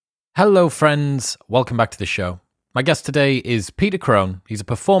Hello, friends. Welcome back to the show. My guest today is Peter Crone. He's a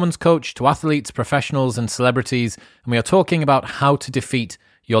performance coach to athletes, professionals, and celebrities, and we are talking about how to defeat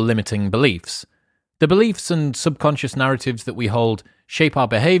your limiting beliefs. The beliefs and subconscious narratives that we hold shape our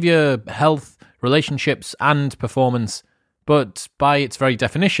behavior, health, relationships, and performance, but by its very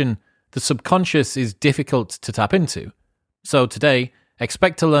definition, the subconscious is difficult to tap into. So today,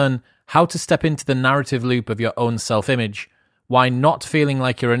 expect to learn how to step into the narrative loop of your own self-image, why not feeling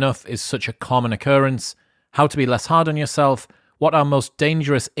like you're enough is such a common occurrence, how to be less hard on yourself, what our most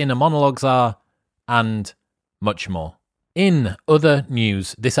dangerous inner monologues are, and much more. In other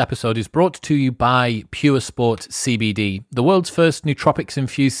news, this episode is brought to you by Pure Sport CBD. The world's first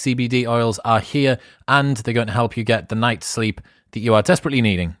nootropics-infused CBD oils are here, and they're going to help you get the night's sleep that you are desperately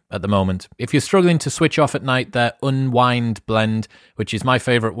needing at the moment. If you're struggling to switch off at night, their Unwind blend, which is my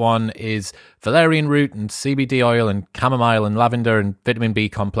favorite one, is valerian root and CBD oil and chamomile and lavender and vitamin B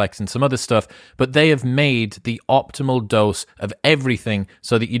complex and some other stuff, but they have made the optimal dose of everything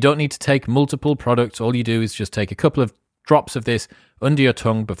so that you don't need to take multiple products. All you do is just take a couple of drops of this under your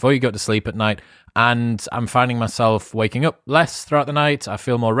tongue before you go to sleep at night, and I'm finding myself waking up less throughout the night. I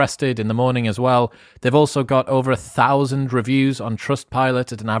feel more rested in the morning as well. They've also got over 1,000 reviews on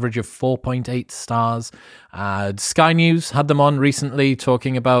Trustpilot at an average of 4.8 stars. Sky News had them on recently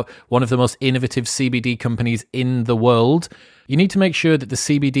talking about one of the most innovative CBD companies in the world. You need to make sure that the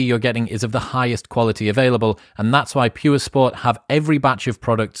CBD you're getting is of the highest quality available, and that's why Pure Sport have every batch of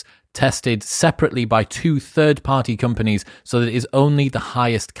products tested separately by 2 third-party companies so that it is only the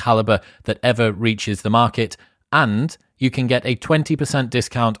highest caliber that ever reaches the market. And you can get a 20%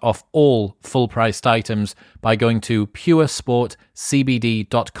 discount off all full-priced items by going to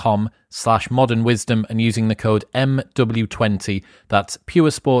puresportcbd.com/modernwisdom and using the code MW20. That's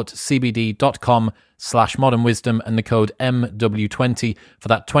puresportcbd.com/modernwisdom and the code MW20 for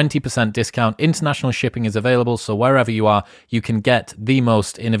that 20% discount. International shipping is available, so wherever you are, you can get the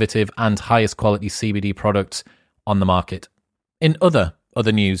most innovative and highest quality CBD products on the market. In other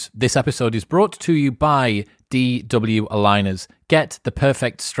news, this episode is brought to you by DW Aligners. Get the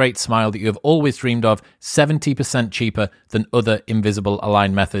perfect straight smile that you have always dreamed of, 70% cheaper than other invisible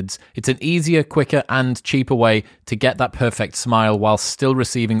align methods. It's an easier, quicker, and cheaper way to get that perfect smile while still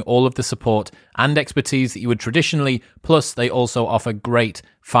receiving all of the support and expertise that you would traditionally, plus they also offer great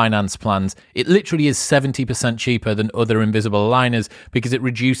finance plans. It literally is 70% cheaper than other invisible aligners because it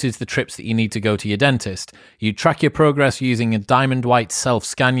reduces the trips that you need to go to your dentist. You track your progress using a diamond white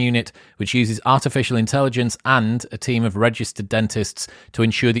self-scan unit, which uses artificial intelligence and a team of registered dentists to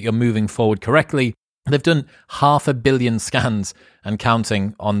ensure that you're moving forward correctly. They've done 500 million scans and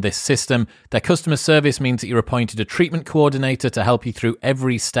counting on this system. Their customer service means that you're appointed a treatment coordinator to help you through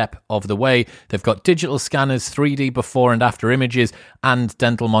every step of the way. They've got digital scanners, 3D before and after images, and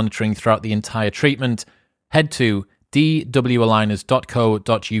dental monitoring throughout the entire treatment. Head to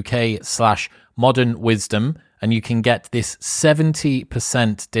dwaligners.co.uk/modernwisdom and you can get this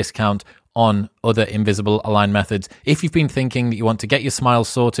 70% discount on other invisible align methods. If you've been thinking that you want to get your smile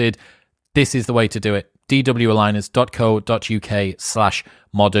sorted, this is the way to do it.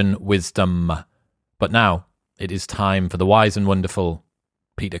 dwaligners.co.uk/modernwisdom. But now it is time for the wise and wonderful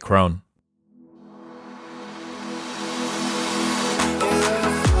Peter Crone.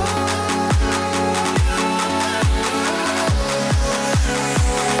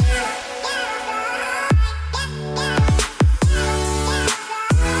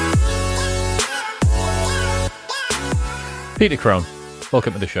 Peter Crone,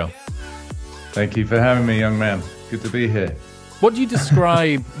 welcome to the show. Thank you for having me, young man. Good to be here. What do you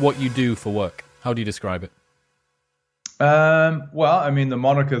describe what you do for work? How do you describe it? Well, I mean, the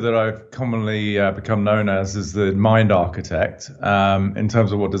moniker that I've commonly become known as is the mind architect. In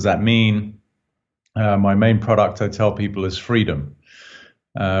terms of what does that mean, my main product, I tell people, is freedom.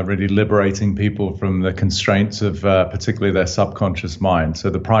 Really liberating people from the constraints of particularly their subconscious mind. So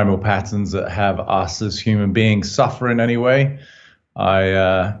the primal patterns that have us as human beings suffer in any way,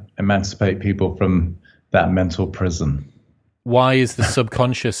 I emancipate people from that mental prison. Why is the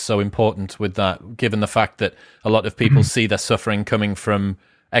subconscious so important with that, given the fact that a lot of people see their suffering coming from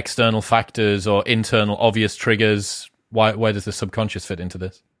external factors or internal obvious triggers? Where does the subconscious fit into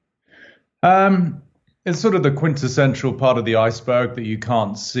this? It's sort of the quintessential part of the iceberg that you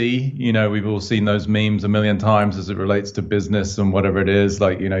can't see. You know, we've all seen those memes a million times as it relates to business and whatever it is.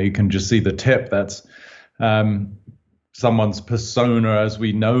 Like, you know, you can just see the tip. That's someone's persona as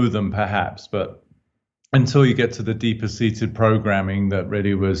we know them, perhaps. But until you get to the deeper seated programming that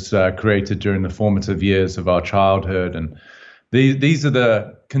really was created during the formative years of our childhood and these are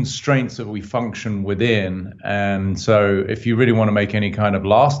the constraints that we function within. And so if you really want to make any kind of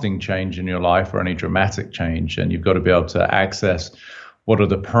lasting change in your life or any dramatic change, then you've got to be able to access what are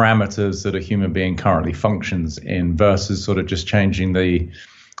the parameters that a human being currently functions in versus sort of just changing the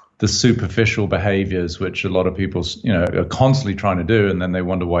superficial behaviors, which a lot of people, are constantly trying to do. And then they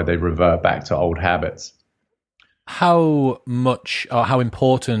wonder why they revert back to old habits. How much or how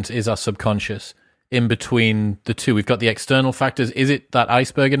important is our subconscious in between the two? We've got the external factors. Is it that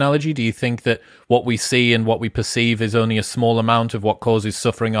iceberg analogy? Do you think that what we see and what we perceive is only a small amount of what causes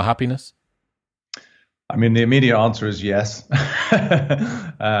suffering or happiness? I mean, the immediate answer is yes.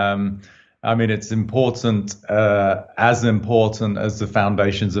 It's important, as important as the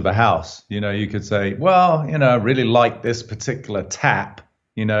foundations of a house. You could say, well, I really like this particular tap.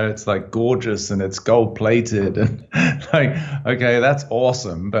 It's like gorgeous and it's gold plated and like, okay, that's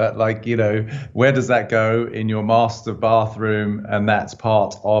awesome. But like, where does that go in your master bathroom? And that's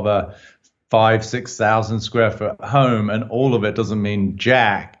part of a 5,000-6,000 square foot home. And all of it doesn't mean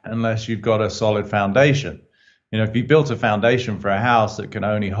jack unless you've got a solid foundation. If you built a foundation for a house that can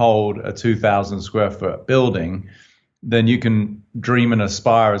only hold a 2,000 square foot building, then you can dream and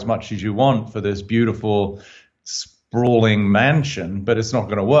aspire as much as you want for this beautiful sprawling mansion, but it's not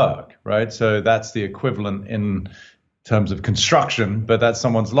going to work, right? So that's the equivalent in terms of construction, but that's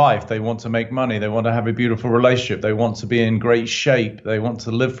someone's life. They want to make money. They want to have a beautiful relationship. They want to be in great shape. They want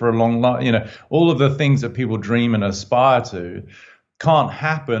to live for a long life. All of the things that people dream and aspire to can't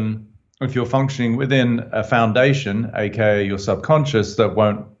happen if you're functioning within a foundation, aka your subconscious, that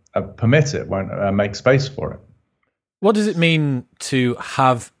won't permit it, won't make space for it. What does it mean to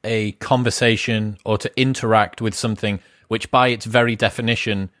have a conversation or to interact with something which by its very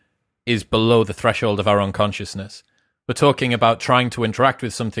definition is below the threshold of our own consciousness? We're talking about trying to interact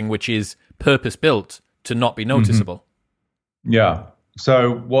with something which is purpose-built to not be noticeable. Mm-hmm. Yeah.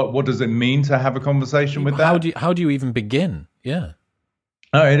 So what does it mean to have a conversation with that? How do you even begin? Yeah.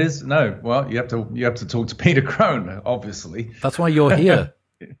 No, it is. No. Well, you have to talk to Peter Crone, obviously. That's why you're here,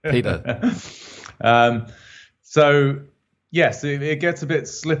 Peter. So yes, it gets a bit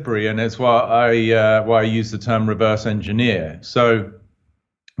slippery, and it's why I use the term reverse engineer. So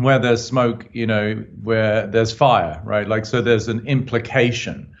where there's smoke, where there's fire, right? Like, so there's an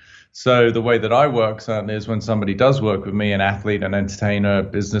implication. So the way that I work certainly is when somebody does work with me, an athlete, an entertainer,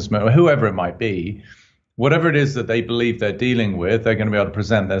 businessman, or whoever it might be, whatever it is that they believe they're dealing with, they're going to be able to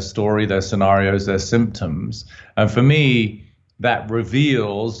present their story, their scenarios, their symptoms. And for me, that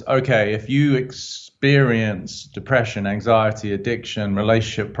reveals, okay, if you experience depression, anxiety, addiction,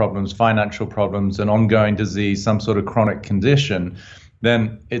 relationship problems, financial problems, an ongoing disease, some sort of chronic condition,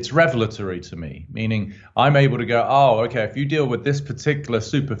 then it's revelatory to me, meaning I'm able to go, oh, okay, if you deal with this particular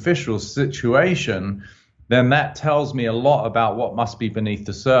superficial situation, then that tells me a lot about what must be beneath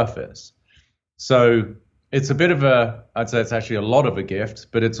the surface. So it's a bit of I'd say it's actually a lot of a gift,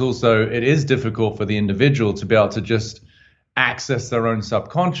 but it is difficult for the individual to be able to just access their own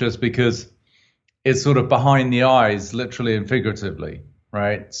subconscious because it's sort of behind the eyes, literally and figuratively,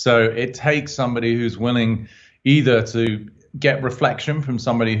 right? So it takes somebody who's willing either to get reflection from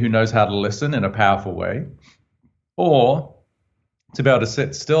somebody who knows how to listen in a powerful way, or to be able to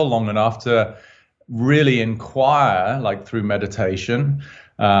sit still long enough to really inquire, like through meditation,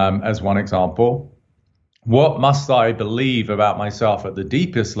 as one example, what must I believe about myself at the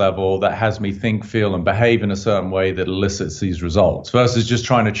deepest level that has me think, feel, and behave in a certain way that elicits these results versus just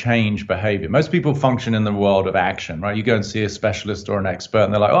trying to change behavior. Most people function in the world of action, right? You go and see a specialist or an expert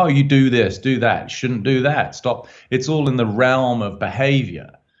and they're like, oh, you do this, do that, you shouldn't do that, stop. It's all in the realm of behavior.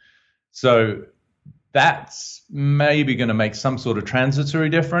 So that's maybe going to make some sort of transitory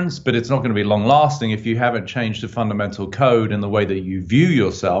difference, but it's not going to be long lasting if you haven't changed the fundamental code in the way that you view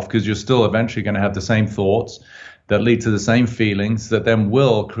yourself, because you're still eventually going to have the same thoughts that lead to the same feelings that then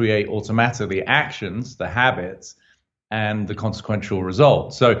will create automatically actions, the habits, and the consequential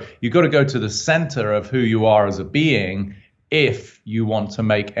results. So you've got to go to the center of who you are as a being if you want to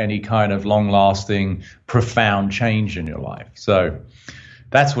make any kind of long lasting, profound change in your life. So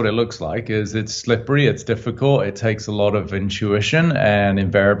that's what it looks like. Is it's slippery, it's difficult, it takes a lot of intuition, and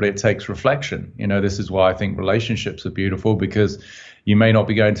invariably it takes reflection. This is why I think relationships are beautiful, because you may not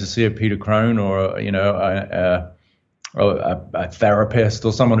be going to see a Peter Crone or a therapist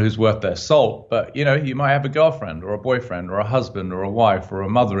or someone who's worth their salt, but you might have a girlfriend or a boyfriend or a husband or a wife or a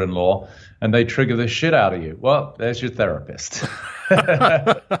mother-in-law, and they trigger the shit out of you. Well, there's your therapist.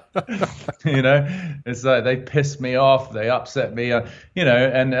 It's like they piss me off, they upset me,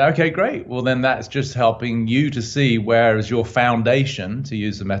 and okay, great. Well, then that's just helping you to see where is your foundation, to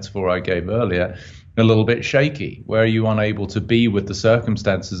use the metaphor I gave earlier, a little bit shaky? Where are you unable to be with the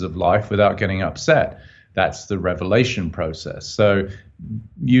circumstances of life without getting upset? That's the revelation process. So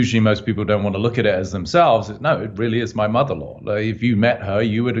usually most people don't want to look at it as themselves. No, it really is my mother-in-law. Like, if you met her,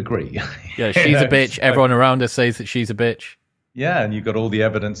 you would agree. Yeah, she's a bitch. Everyone around her says that she's a bitch. Yeah, and you've got all the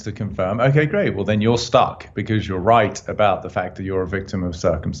evidence to confirm. Okay, great. Well, then you're stuck because you're right about the fact that you're a victim of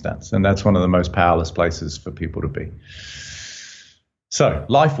circumstance. And that's one of the most powerless places for people to be. So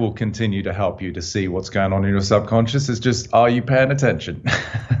life will continue to help you to see what's going on in your subconscious. It's just, are you paying attention?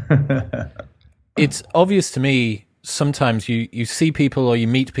 It's obvious to me, sometimes you see people or you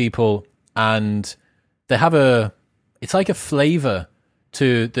meet people and they have it's like a flavor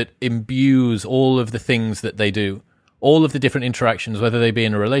that imbues all of the things that they do, all of the different interactions, whether they be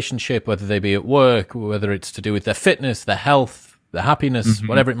in a relationship, whether they be at work, whether it's to do with their fitness, their health, their happiness,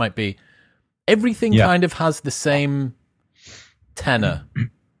 whatever it might be. Everything kind of has the same tenor.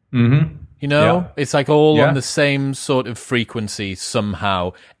 You know, it's like all on the same sort of frequency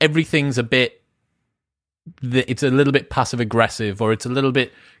somehow. Everything's it's a little bit passive aggressive, or it's a little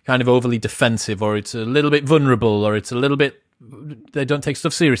bit kind of overly defensive, or it's a little bit vulnerable, or it's a little bit, they don't take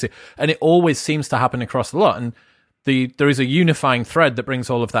stuff seriously. And it always seems to happen across a lot. And there is a unifying thread that brings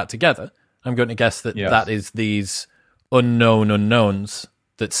all of that together. I'm going to guess that that is these unknown unknowns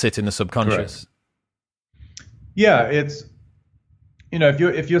that sit in the subconscious. Correct. Yeah, it's, you know,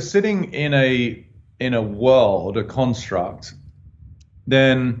 if you're sitting in a world, a construct,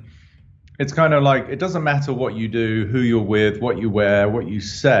 then it's kind of like, it doesn't matter what you do, who you're with, what you wear, what you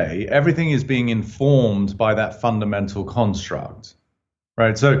say. Everything is being informed by that fundamental construct,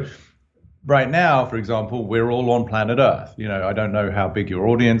 right? So right now, for example, we're all on planet Earth. You know, I don't know how big your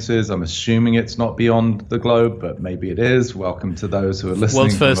audience is. I'm assuming it's not beyond the globe, but maybe it is. Welcome to those who are listening.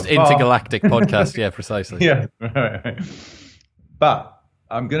 World's first intergalactic podcast. Yeah, precisely. Yeah, right. But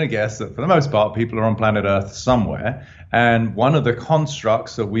I'm going to guess that for the most part, people are on planet Earth somewhere. And one of the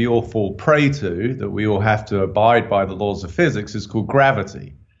constructs that we all fall prey to, that we all have to abide by the laws of physics, is called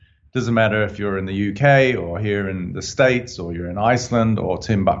gravity. Doesn't matter if you're in the UK or here in the States or you're in Iceland or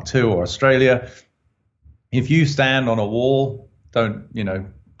Timbuktu or Australia. If you stand on a wall, don't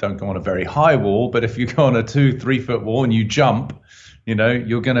go on a very high wall, but if you go on a 2-3 foot wall and you jump,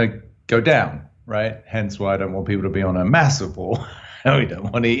 you're going to go down, right? Hence why I don't want people to be on a massive wall. We don't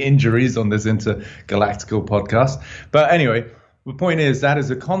want any injuries on this intergalactical podcast. But anyway, the point is that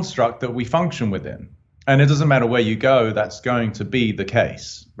is a construct that we function within. And it doesn't matter where you go, that's going to be the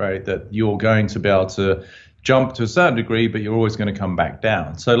case, right? That you're going to be able to jump to a certain degree, but you're always going to come back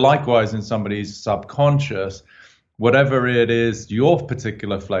down. So likewise, in somebody's subconscious, whatever it is, your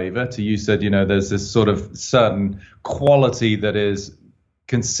particular flavor, to you said, there's this sort of certain quality that is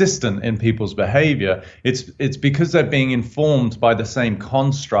consistent in people's behavior. It's because they're being informed by the same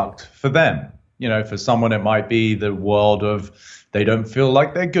construct for them. For someone, it might be the world of they don't feel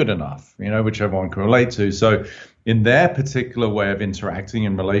like they're good enough, which everyone can relate to. So in their particular way of interacting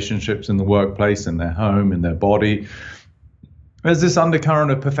in relationships, in the workplace, in their home, in their body, there's this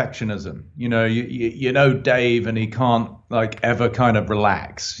undercurrent of perfectionism. Dave, and he can't ever kind of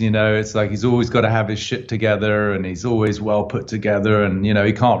relax. It's like he's always got to have his shit together, and he's always well put together, and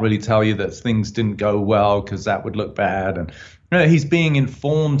he can't really tell you that things didn't go well because that would look bad. And he's being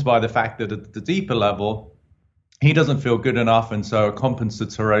informed by the fact that at the deeper level, he doesn't feel good enough, and so a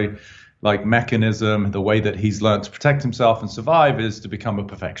compensatory mechanism, the way that he's learned to protect himself and survive, is to become a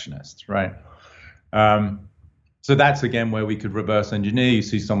perfectionist, right? So that's, again, where we could reverse engineer. You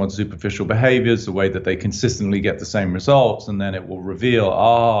see someone's superficial behaviors, the way that they consistently get the same results, and then it will reveal,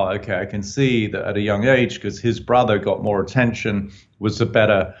 okay, I can see that at a young age, because his brother got more attention, was a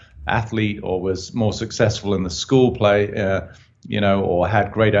better athlete, or was more successful in the school play, or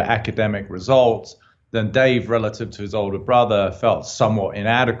had greater academic results, then Dave, relative to his older brother, felt somewhat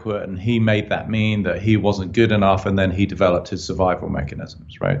inadequate, and he made that mean that he wasn't good enough, and then he developed his survival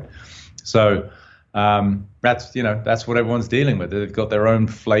mechanisms, right? So that's what everyone's dealing with. They've got their own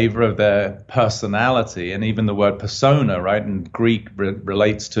flavor of their personality, and even the word persona, right, in Greek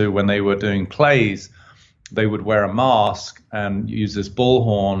relates to when they were doing plays, they would wear a mask and use this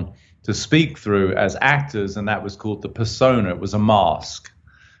bullhorn to speak through as actors, and that was called the persona. It was a mask.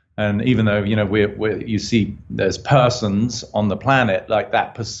 And even though, you see there's persons on the planet,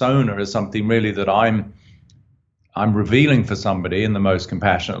 that persona is something really that I'm revealing for somebody in the most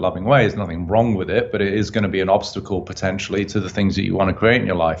compassionate, loving way. There's nothing wrong with it, but it is going to be an obstacle potentially to the things that you want to create in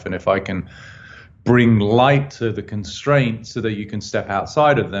your life. And if I can bring light to the constraints so that you can step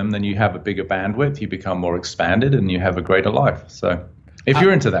outside of them, then you have a bigger bandwidth, you become more expanded, and you have a greater life. So if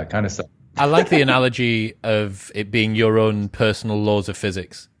you're into that kind of stuff. I like the analogy of it being your own personal laws of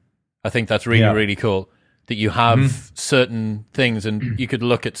physics. I think that's really, really cool that you have certain things and you could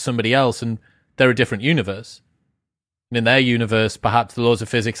look at somebody else and they're a different universe. And in their universe, perhaps the laws of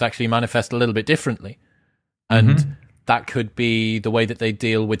physics actually manifest a little bit differently. And that could be the way that they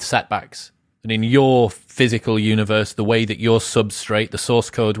deal with setbacks. And in your physical universe, the way that your substrate, the source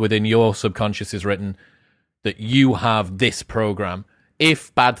code within your subconscious is written, that you have this program.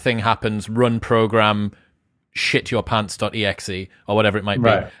 If bad thing happens, run program shityourpants.exe or whatever it might be.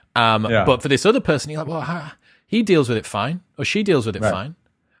 Right. But for this other person, you're like, well, he deals with it fine, or she deals with it fine.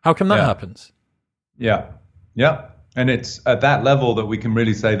 How come that happens? Yeah. Yeah. And it's at that level that we can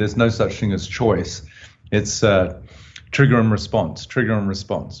really say there's no such thing as choice. It's trigger and response,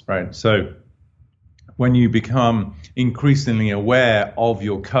 right? So when you become increasingly aware of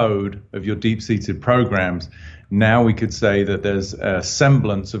your code, of your deep-seated programs, now we could say that there's a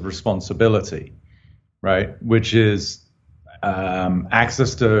semblance of responsibility, right? Which is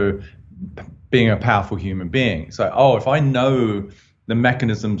access to being a powerful human being. So, if I know the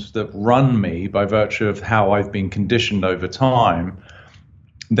mechanisms that run me by virtue of how I've been conditioned over time,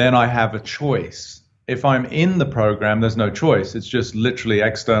 then I have a choice. If I'm in the program, there's no choice. It's just literally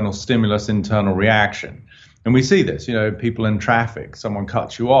external stimulus, internal reaction. And we see this, people in traffic, someone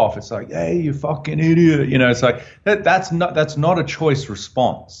cuts you off. It's like, hey, you fucking idiot. It's like that's not a choice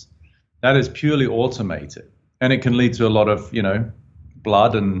response. That is purely automated. And it can lead to a lot of,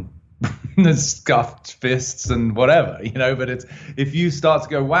 blood and scuffed fists and whatever, but it's, if you start to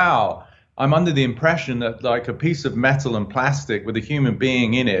go, wow, I'm under the impression that like a piece of metal and plastic with a human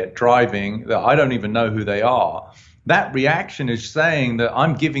being in it driving that I don't even know who they are, that reaction is saying that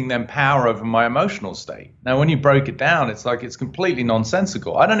I'm giving them power over my emotional state. Now, when you break it down, it's like it's completely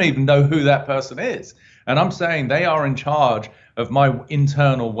nonsensical. I don't even know who that person is. And I'm saying they are in charge of my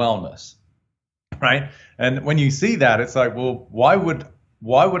internal wellness, right? And when you see that, it's like, well, why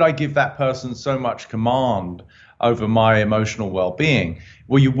would I give that person so much command over my emotional well-being?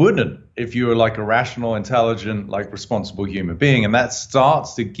 Well, you wouldn't if you were like a rational, intelligent, like responsible human being. And that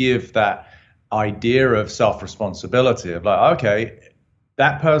starts to give that idea of self-responsibility of like, okay,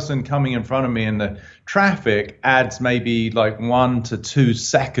 that person coming in front of me in the traffic adds maybe like 1 to 2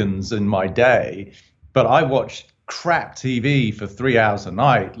 seconds in my day, but I watch crap TV for 3 hours a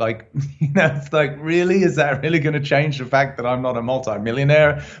night. Like, it's like, really? Is that really going to change the fact that I'm not a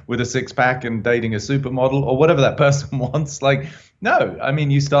multimillionaire with a six-pack and dating a supermodel or whatever that person wants? Like, no. I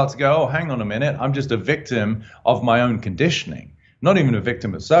mean, you start to go, oh, hang on a minute. I'm just a victim of my own conditioning. Not even a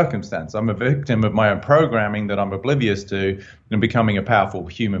victim of circumstance. I'm a victim of my own programming that I'm oblivious to. And becoming a powerful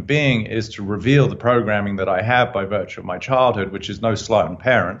human being is to reveal the programming that I have by virtue of my childhood, which is no slight on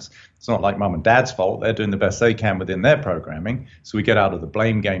parents. It's not like mum and dad's fault. They're doing the best they can within their programming. So we get out of the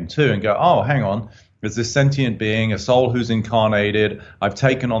blame game too and go, oh, hang on. There's this sentient being, a soul who's incarnated. I've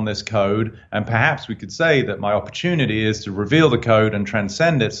taken on this code. And perhaps we could say that my opportunity is to reveal the code and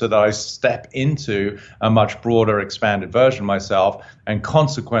transcend it so that I step into a much broader, expanded version of myself. And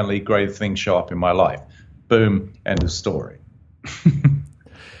consequently, great things show up in my life. Boom, end of story.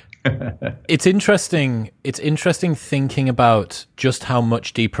 It's interesting. It's interesting thinking about just how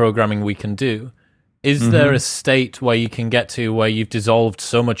much deprogramming we can do. Is there a state where you can get to where you've dissolved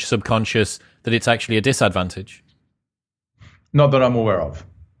so much subconscious that it's actually a disadvantage? Not that I'm aware of.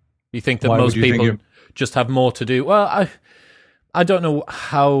 You think that most people just have more to do? Well, I don't know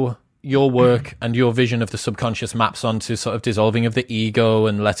how your work and your vision of the subconscious maps onto sort of dissolving of the ego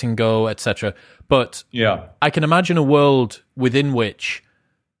and letting go, etc. But yeah, I can imagine a world within which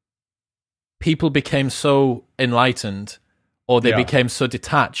people became so enlightened or they became so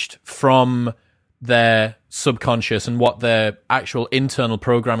detached from their subconscious and what their actual internal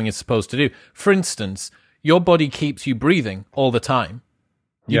programming is supposed to do. For instance, your body keeps you breathing all the time.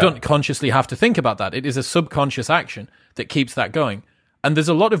 You don't consciously have to think about that. It is a subconscious action that keeps that going. And there's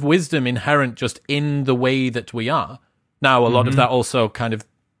a lot of wisdom inherent just in the way that we are. Now, a lot of that also kind of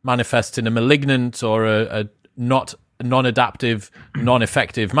manifests in a malignant or a not non-adaptive,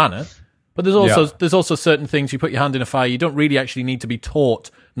 non-effective manner. But there's also certain things, you put your hand in a fire, you don't really actually need to be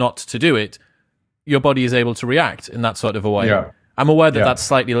taught not to do it. Your body is able to react in that sort of a way. Yeah. I'm aware that that's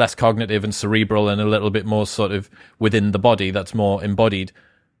slightly less cognitive and cerebral and a little bit more sort of within the body, that's more embodied.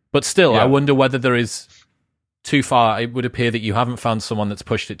 But still, I wonder whether there is too far. It would appear that you haven't found someone that's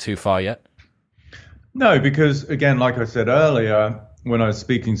pushed it too far yet. No, because again, like I said earlier, when I was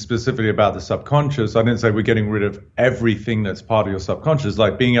speaking specifically about the subconscious, I didn't say we're getting rid of everything that's part of your subconscious,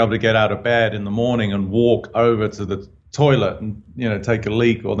 like being able to get out of bed in the morning and walk over to the toilet and, take a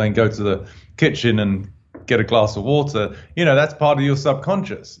leak, or then go to the kitchen and get a glass of water. That's part of your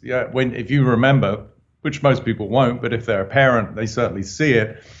subconscious. Yeah. If you remember, which most people won't, but if they're a parent, they certainly see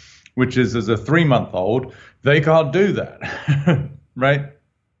it. which is as a 3-month-old, they can't do that, right?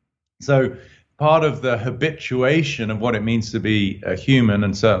 So part of the habituation of what it means to be a human,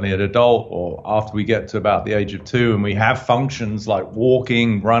 and certainly an adult, or after we get to about the age of 2 and we have functions like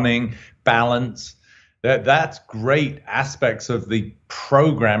walking, running, balance, that's great aspects of the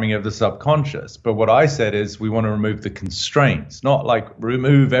programming of the subconscious. But what I said is we want to remove the constraints, not like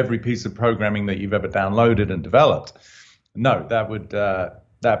remove every piece of programming that you've ever downloaded and developed. No,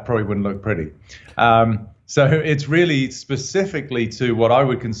 that probably wouldn't look pretty. So it's really specifically to what I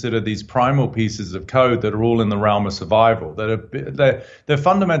would consider these primal pieces of code that are all in the realm of survival, they're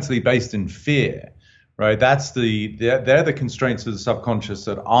fundamentally based in fear, right? They're the constraints of the subconscious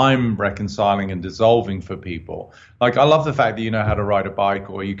that I'm reconciling and dissolving for people. Like, I love the fact that you know how to ride a bike,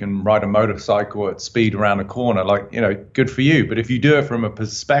 or you can ride a motorcycle at speed around a corner. Like, good for you. But if you do it from a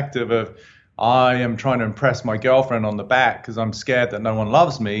perspective of, I am trying to impress my girlfriend on the back because I'm scared that no one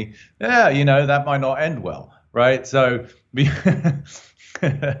loves me, that might not end well, right? So, like,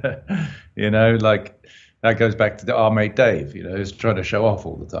 that goes back to our mate Dave, who's trying to show off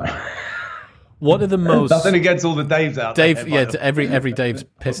all the time. What are the most... Nothing against all the Daves out there. Every Dave's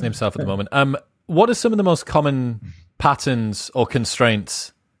pissing himself at the moment. What are some of the most common patterns or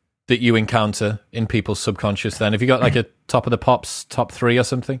constraints that you encounter in people's subconscious then? Have you got like a top of the pops, top 3 or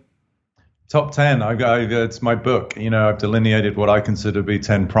something? Top 10. It's my book. I've delineated what I consider to be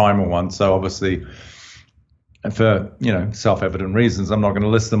 10 primal ones. So obviously, for self-evident reasons, I'm not going to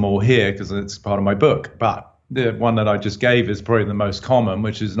list them all here because it's part of my book. But the one that I just gave is probably the most common,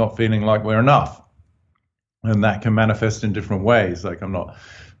 which is not feeling like we're enough, and that can manifest in different ways. Like, I'm not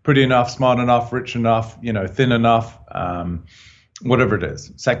pretty enough, smart enough, rich enough, thin enough, whatever it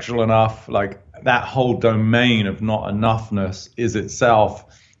is, sexual enough. Like, that whole domain of not enoughness is itself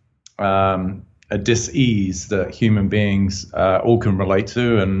a dis-ease that human beings all can relate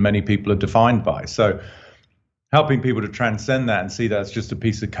to, and many people are defined by. So helping people to transcend that and see that it's just a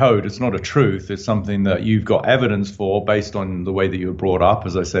piece of code. It's not a truth. It's something that you've got evidence for based on the way that you were brought up.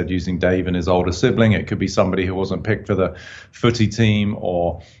 As I said, using Dave and his older sibling, it could be somebody who wasn't picked for the footy team,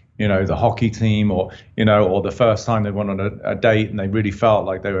 or the hockey team, or or the first time they went on a date and they really felt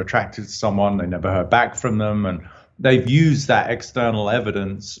like they were attracted to someone, they never heard back from them, and they've used that external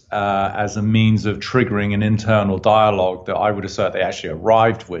evidence as a means of triggering an internal dialogue that I would assert they actually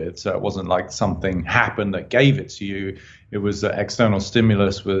arrived with. So it wasn't like something happened that gave it to you. It was that external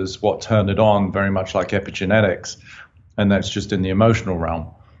stimulus was what turned it on, very much like epigenetics. And that's just in the emotional realm.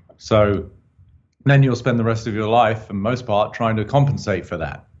 So then you'll spend the rest of your life, for the most part, trying to compensate for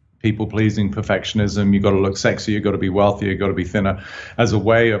that. People-pleasing, perfectionism, you've got to look sexy, you've got to be wealthy, you've got to be thinner, as a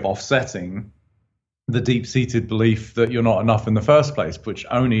way of offsetting the deep-seated belief that you're not enough in the first place, which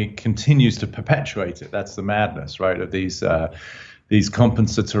only continues to perpetuate it. That's the madness, right, of these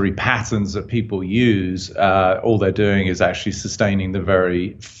compensatory patterns that people use. All they're doing is actually sustaining the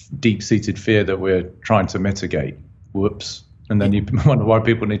very deep-seated fear that we're trying to mitigate. Whoops. And then you wonder why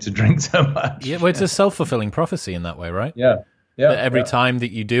people need to drink so much. Yeah, well, it's a self-fulfilling prophecy in that way, right? Yeah. That every time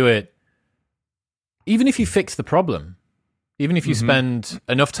that you do it, even if you fix the problem, even if you spend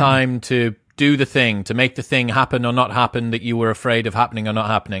enough time to do the thing, to make the thing happen or not happen that you were afraid of happening or not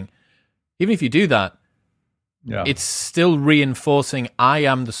happening, even if you do that, it's still reinforcing, I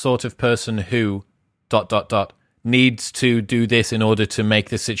am the sort of person who ... needs to do this in order to make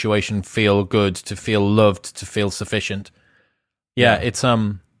this situation feel good, to feel loved, to feel sufficient. It's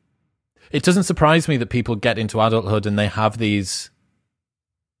it doesn't surprise me that people get into adulthood and they have these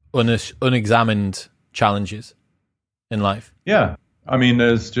unexamined challenges in life. Yeah. I mean,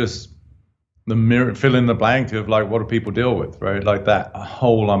 there's just the mirror, fill in the blank of like, what do people deal with, right? Like that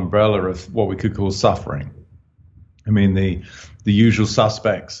whole umbrella of what we could call suffering. I mean, the usual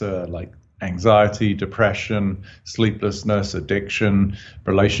suspects are like anxiety, depression, sleeplessness, addiction,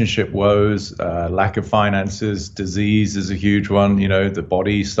 relationship woes, lack of finances, disease is a huge one. The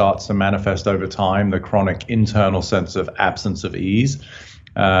body starts to manifest over time, the chronic internal sense of absence of ease,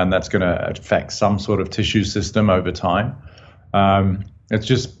 and that's going to affect some sort of tissue system over time. It's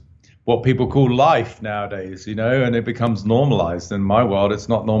just what people call life nowadays, and it becomes normalized. In my world, it's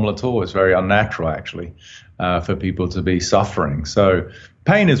not normal at all. It's very unnatural, actually, for people to be suffering. So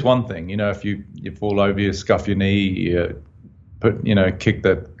pain is one thing. If you fall over, you scuff your knee, you kick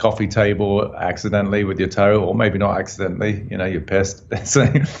the coffee table accidentally with your toe, or maybe not accidentally, you're pissed.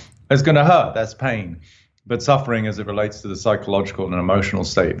 So it's going to hurt. That's pain. But suffering, as it relates to the psychological and emotional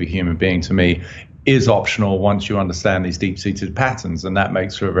state of a human being, to me, is optional once you understand these deep-seated patterns. And that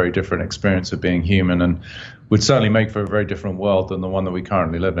makes for a very different experience of being human, and would certainly make for a very different world than the one that we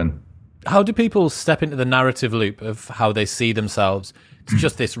currently live in. how do people step into the narrative loop of how they see themselves? It's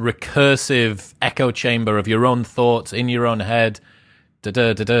just this recursive echo chamber of your own thoughts in your own head.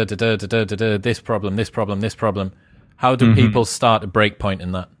 This problem, this problem, this problem. How do people start a break point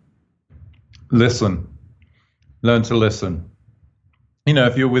in that? Listen. Learn to listen.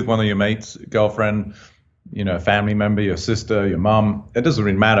 If you're with one of your mates, girlfriend, a family member, your sister, your mom, it doesn't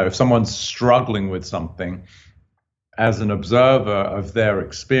really matter. If someone's struggling with something, as an observer of their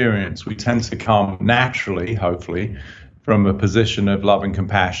experience, we tend to come naturally, hopefully, from a position of love and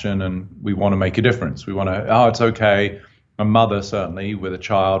compassion, and we want to make a difference. We want to, it's okay. A mother, certainly, with a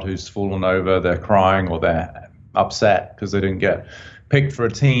child who's fallen over, they're crying or they're upset because they didn't get picked for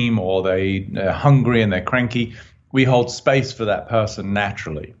a team, or they're hungry and they're cranky. We hold space for that person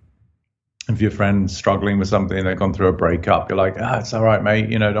naturally. If your friend's struggling with something, they've gone through a breakup, you're like, it's all right,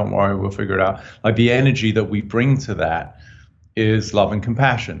 mate, don't worry, we'll figure it out. Like, the energy that we bring to that is love and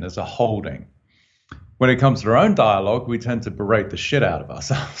compassion. There's a holding. When it comes to our own dialogue, we tend to berate the shit out of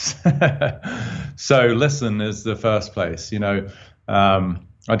ourselves. So listen is the first place.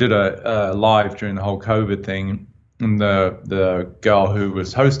 I did a live during the whole COVID thing, and the girl who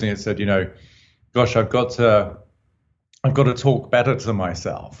was hosting it said, gosh, I've got to talk better to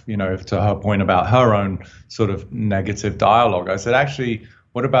myself, to her point about her own sort of negative dialogue. I said, actually,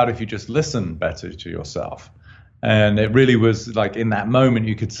 what about if you just listen better to yourself? And it really was like, in that moment,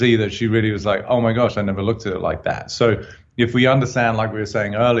 you could see that she really was like, oh my gosh, I never looked at it like that. So if we understand, like we were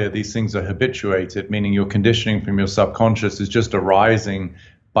saying earlier, these things are habituated, meaning your conditioning from your subconscious is just arising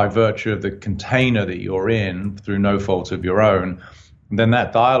by virtue of the container that you're in through no fault of your own, then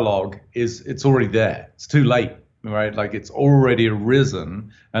that dialogue it's already there. It's too late, right? Like, it's already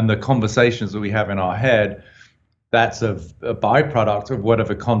arisen, and the conversations that we have in our head, that's a byproduct of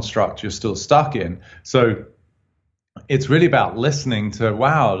whatever construct you're still stuck in. So it's really about listening to,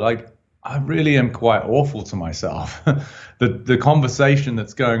 wow, like, I really am quite awful to myself. The conversation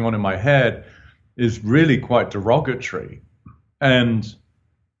that's going on in my head is really quite derogatory. And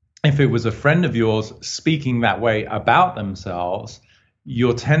if it was a friend of yours speaking that way about themselves,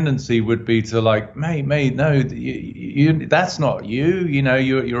 your tendency would be to like, mate, no, you that's not you.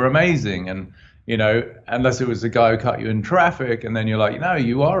 You're amazing. And, unless it was the guy who cut you in traffic, and then you're like, no,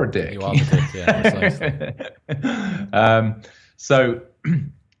 you are a dick. You are the dick, yeah. So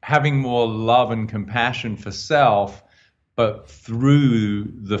having more love and compassion for self, but through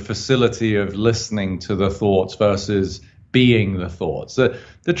the facility of listening to the thoughts versus being the thoughts.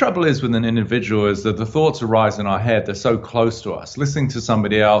 The trouble is with an individual is that the thoughts arise in our head. They're so close to us. Listening to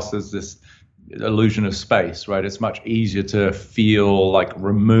somebody else is this illusion of space, right? It's much easier to feel like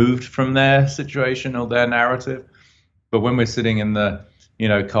removed from their situation or their narrative. But when we're sitting in the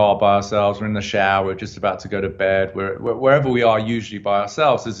car by ourselves, we're in the shower, just about to go to bed, wherever we are, usually by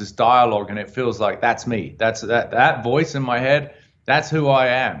ourselves, there's this dialogue, and it feels like that's me. That's that voice in my head. That's who I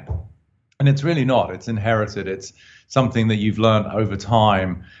am. And it's really not. It's inherited. It's something that you've learned over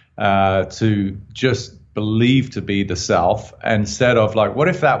time to just believe to be the self, instead of like, what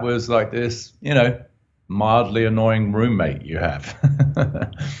if that was like this, mildly annoying roommate you have?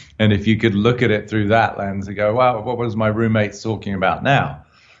 And if you could look at it through that lens and go, wow, what was my roommate talking about now?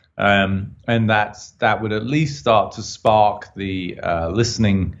 And that would at least start to spark the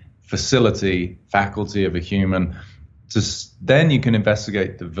listening faculty of a human. Then you can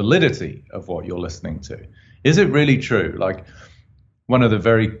investigate the validity of what you're listening to. Is it really true? Like, one of the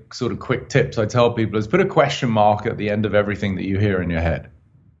very sort of quick tips I tell people is put a question mark at the end of everything that you hear in your head.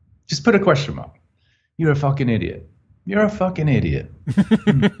 Just put a question mark. You're a fucking idiot. You're a fucking idiot.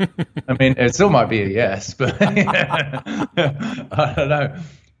 I mean, it still might be a yes, but I don't know.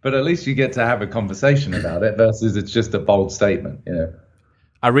 But at least you get to have a conversation about it versus it's just a bold statement,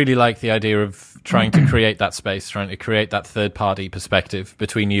 I really like the idea of trying to create that space, trying to create that third-party perspective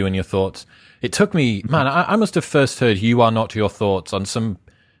between you and your thoughts. It took me, man, I must have first heard "You are not your thoughts" on some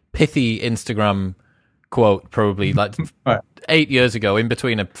pithy Instagram quote, probably like 8 years ago, in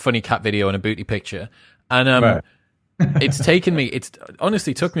between a funny cat video and a booty picture. And it's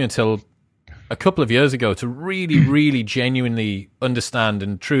honestly took me until a couple of years ago to really, really genuinely understand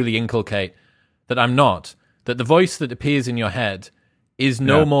and truly inculcate that that the voice that appears in your head is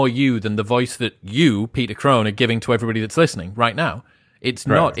no more you than the voice that you, Peter Crone, are giving to everybody that's listening right now. It's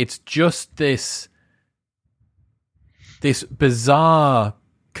not. It's just this bizarre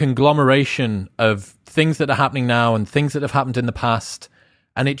conglomeration of things that are happening now and things that have happened in the past,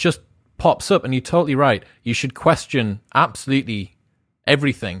 and it just pops up. And you're totally right. You should question absolutely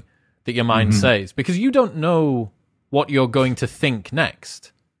everything that your mind says, because you don't know what you're going to think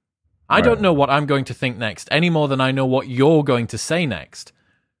next. I don't know what I'm going to think next any more than I know what you're going to say next.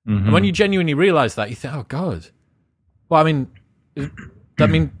 And when you genuinely realize that, you think, oh God, well, I mean,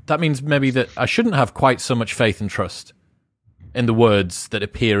 that means maybe that I shouldn't have quite so much faith and trust in the words that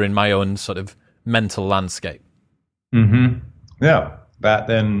appear in my own sort of mental landscape. Yeah. That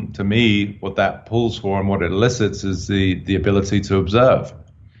then, to me, what that pulls for and what it elicits is the ability to observe.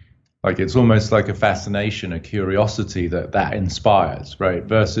 Like, it's almost like a fascination, a curiosity that inspires, right?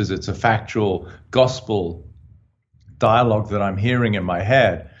 Versus it's a factual gospel dialogue that I'm hearing in my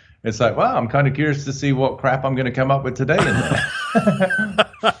head. It's like, wow, I'm kind of curious to see what crap I'm going to come up with today in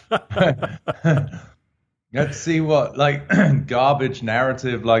there. Let's see what, like, garbage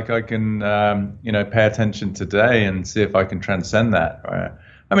narrative, like, I can, pay attention today and see if I can transcend that, right?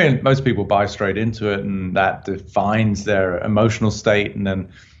 I mean, most people buy straight into it, and that defines their emotional state. And then,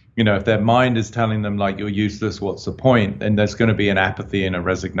 if their mind is telling them, like, you're useless, what's the point? Then there's going to be an apathy and a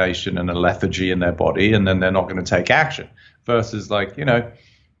resignation and a lethargy in their body, and then they're not going to take action. Versus, like,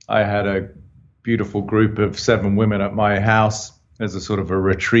 I had a beautiful group of 7 women at my house as a sort of a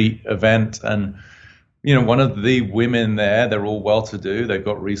retreat event. And, one of the women there, they're all well-to-do, they've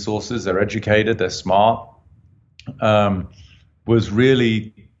got resources, they're educated, they're smart, was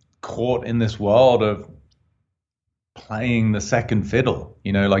really caught in this world of playing the second fiddle.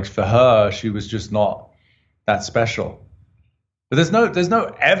 Like, for her, she was just not that special. But there's no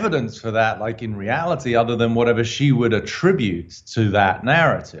evidence for that, like, in reality, other than whatever she would attribute to that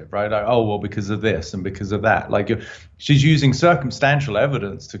narrative, right? Like, oh, well, because of this and because of that. Like, she's using circumstantial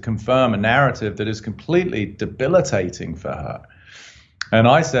evidence to confirm a narrative that is completely debilitating for her. And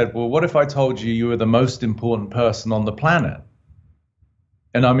I said, well, what if I told you were the most important person on the planet?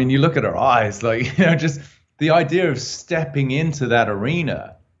 And I mean, you look at her eyes, like, just the idea of stepping into that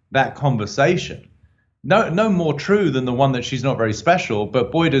arena, that conversation. No more true than the one that she's not very special,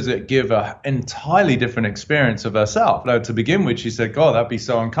 but boy, does it give an entirely different experience of herself. Now, to begin with, she said, God, that'd be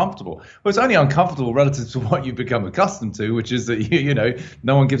so uncomfortable. Well, it's only uncomfortable relative to what you've become accustomed to, which is that,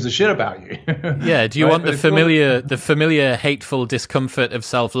 no one gives a shit about you. Yeah. Do you want the familiar hateful discomfort of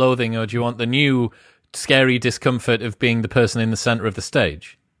self-loathing, or do you want the new scary discomfort of being the person in the center of the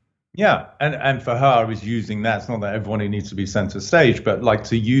stage? Yeah, and for her, I was using that. It's not that everyone needs to be center stage, but like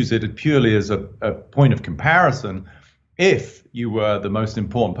to use it purely as a point of comparison. If you were the most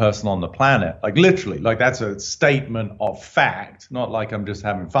important person on the planet, like literally, like that's a statement of fact, not like I'm just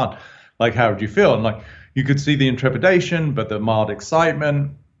having fun. Like, how would you feel? And like, you could see the intrepidation, but the mild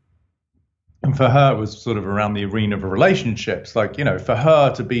excitement. And for her, it was sort of around the arena of relationships. Like, for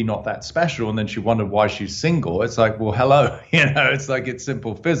her to be not that special, and then she wondered why she's single. It's like, well, hello, it's like, it's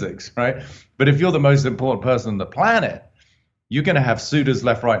simple physics, right? But if you're the most important person on the planet, you're going to have suitors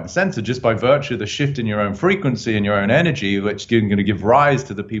left, right, and center just by virtue of the shift in your own frequency and your own energy, which is going to give rise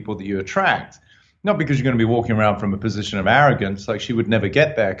to the people that you attract. Not because you're going to be walking around from a position of arrogance, like she would never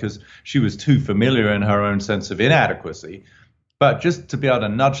get there because she was too familiar in her own sense of inadequacy. But just to be able to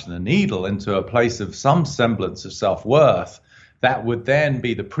nudge the needle into a place of some semblance of self-worth, that would then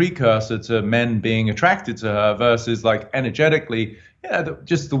be the precursor to men being attracted to her versus like energetically,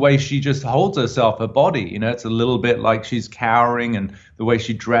 just the way she just holds herself, her body, it's a little bit like she's cowering, and the way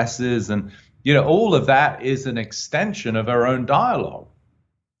she dresses, and, all of that is an extension of her own dialogue.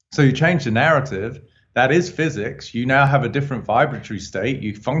 So you change the narrative. That is physics. You now have a different vibratory state.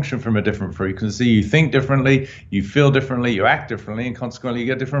 You function from a different frequency. You think differently. You feel differently. You act differently, and consequently, you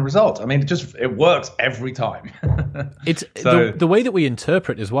get different results. I mean, it works every time. It's the way that we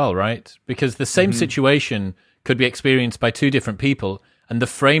interpret as well, right? Because the same situation could be experienced by 2 different people, and the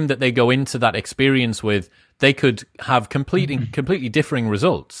frame that they go into that experience with, they could have completely differing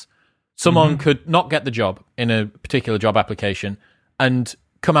results. Someone could not get the job in a particular job application, and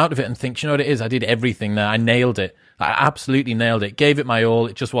come out of it and think, what it is? I did everything there. I nailed it. I absolutely nailed it. Gave it my all.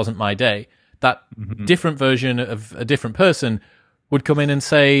 It just wasn't my day. That different version of a different person would come in and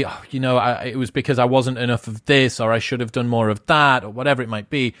say, it was because I wasn't enough of this, or I should have done more of that, or whatever it might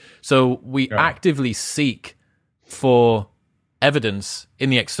be. So we actively seek for evidence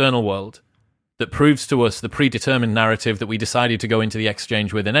in the external world that proves to us the predetermined narrative that we decided to go into the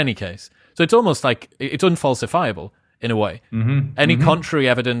exchange with in any case. So it's almost like it's unfalsifiable. In a way, any contrary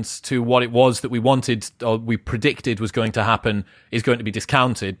evidence to what it was that we wanted or we predicted was going to happen is going to be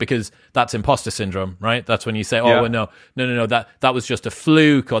discounted, because that's imposter syndrome, right? That's when you say, well, no, that was just a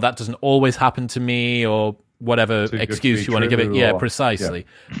fluke, or that doesn't always happen to me, or whatever excuse you want to give it. Yeah, precisely.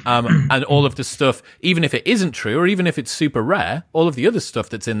 Yeah. And all of the stuff, even if it isn't true, or even if it's super rare, all of the other stuff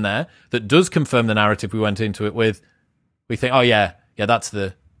that's in there that does confirm the narrative we went into it with, we think,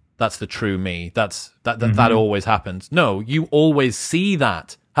 that's the true me. That always happens. No, you always see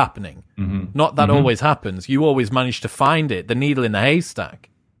that happening. Not that always happens. You always manage to find it, the needle in the haystack.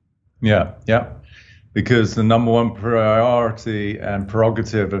 Yeah, yeah. Because the number one priority and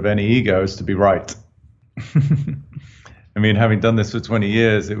prerogative of any ego is to be right. I mean, having done this for 20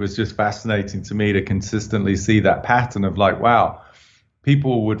 years, it was just fascinating to me to consistently see that pattern of like, wow,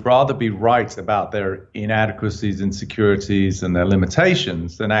 people would rather be right about their inadequacies, insecurities, and their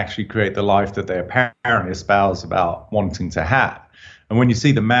limitations than actually create the life that they apparently espouse about wanting to have. And when you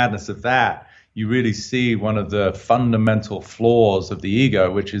see the madness of that, you really see one of the fundamental flaws of the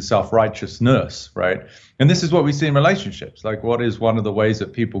ego, which is self-righteousness, right? And this is what we see in relationships. Like, what is one of the ways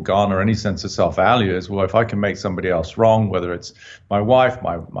that people garner any sense of self-value is, well, if I can make somebody else wrong, whether it's my wife,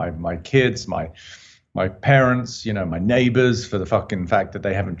 my kids, my parents, my neighbors, for the fucking fact that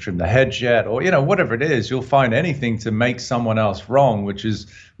they haven't trimmed the hedge yet, or, whatever it is, you'll find anything to make someone else wrong, which is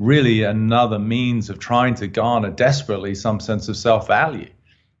really another means of trying to garner desperately some sense of self-value.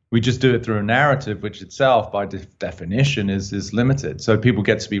 We just do it through a narrative, which itself, by definition, is limited. So people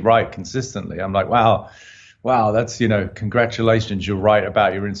get to be right consistently. I'm like, wow, that's, congratulations, you're right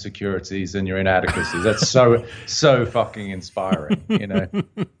about your insecurities and your inadequacies. That's so fucking inspiring,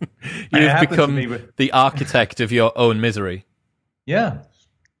 You've become the architect of your own misery. Yeah.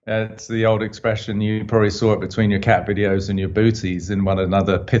 It's the old expression, you probably saw it between your cat videos and your booties in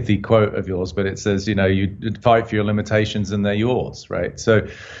another pithy quote of yours, but it says, you fight for your limitations and they're yours, right? So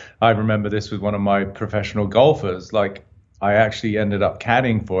I remember this with one of my professional golfers. Like, I actually ended up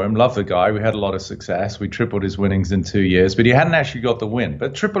caddying for him. Love the guy. We had a lot of success. We tripled his winnings in 2 years, but he hadn't actually got the win.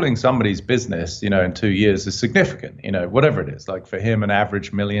 But tripling somebody's business, in 2 years is significant, whatever it is. Like for him, an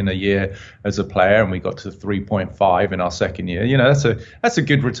average $1 million a year as a player, and we got to 3.5 in our second year. That's a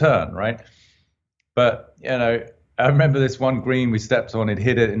good return, right? But, I remember this one green we stepped on, it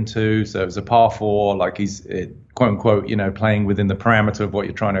hit it in two. So it was a par four, like he's quote unquote, playing within the parameter of what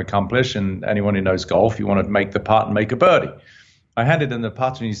you're trying to accomplish. And anyone who knows golf, you want to make the putt and make a birdie. I handed him the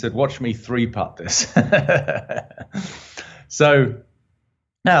putt and he said, watch me 3-putt this. So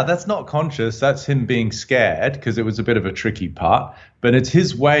now that's not conscious. That's him being scared because it was a bit of a tricky putt, but it's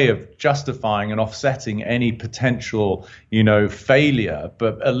his way of justifying and offsetting any potential, failure.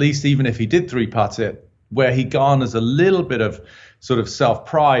 But at least even if he did 3-putt it, where he garners a little bit of sort of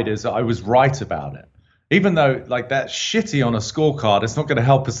self-pride is I was right about it. Even though like that's shitty on a scorecard, it's not going to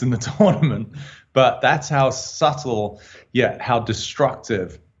help us in the tournament. But that's how subtle, yet how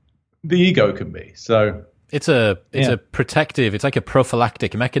destructive the ego can be. So it's a protective, it's like a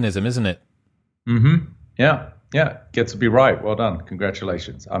prophylactic mechanism, isn't it? Mm-hmm. Yeah. Get to be right. Well done.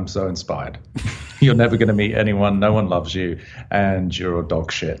 Congratulations. I'm so inspired. You're never going to meet anyone. No one loves you. And you're a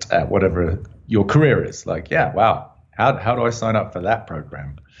dog shit at whatever your career is. Like, yeah, wow. How do I sign up for that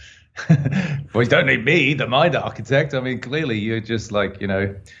program? Well, you don't need me, the mind architect. I mean, clearly you're just like,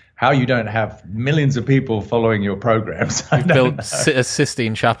 how you don't have millions of people following your programs. You've built a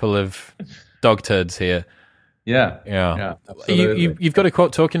Sistine Chapel of dog turds here. Yeah. You've got a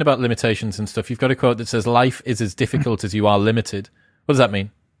quote talking about limitations and stuff. You've got a quote that says, life is as difficult as you are limited. What does that mean?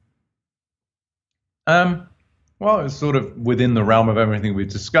 Well, it's sort of within the realm of everything we've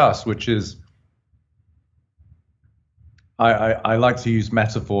discussed, which is I like to use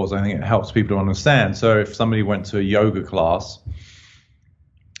metaphors. I think it helps people to understand. So if somebody went to a yoga class,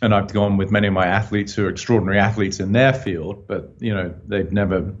 and I've gone with many of my athletes who are extraordinary athletes in their field, but they've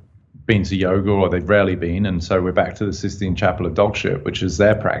never been to yoga or they've rarely been, and so we're back to the Sistine Chapel of dog shit, which is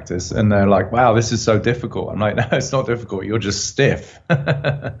their practice, and they're like, wow, this is so difficult. I'm like, no, it's not difficult, you're just stiff.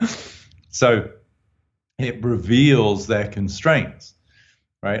 So it reveals their constraints,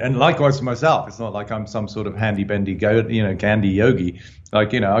 right? And likewise for myself, it's not like I'm some sort of handy bendy Gandhi yogi.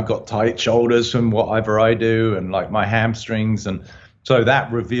 Like, I've got tight shoulders from whatever I do, and like my hamstrings, and so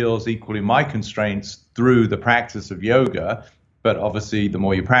that reveals equally my constraints through the practice of yoga. But obviously, the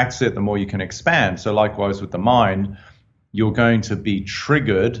more you practice it, the more you can expand. So likewise with the mind, you're going to be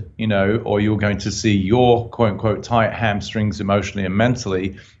triggered, or you're going to see your quote unquote tight hamstrings emotionally and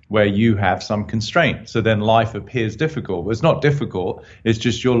mentally where you have some constraint. So then life appears difficult. Well, it's not difficult. It's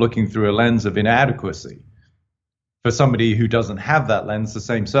just you're looking through a lens of inadequacy. For somebody who doesn't have that lens, the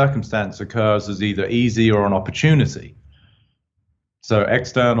same circumstance occurs as either easy or an opportunity. So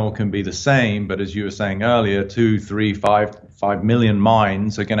external can be the same, but as you were saying earlier, 2, 3, 5 million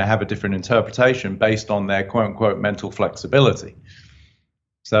minds are going to have a different interpretation based on their quote unquote mental flexibility.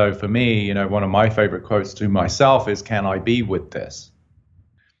 So for me, one of my favorite quotes to myself is, can I be with this?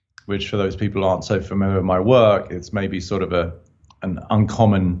 Which for those people who aren't so familiar with my work, it's maybe sort of an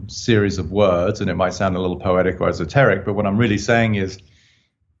uncommon series of words, and it might sound a little poetic or esoteric, but what I'm really saying is,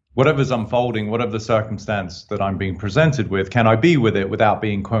 whatever's unfolding, whatever the circumstance that I'm being presented with, can I be with it without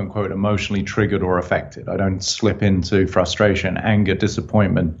being quote unquote emotionally triggered or affected? I don't slip into frustration, anger,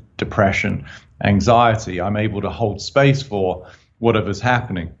 disappointment, depression, anxiety. I'm able to hold space for whatever's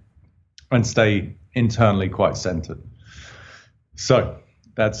happening and stay internally quite centered. So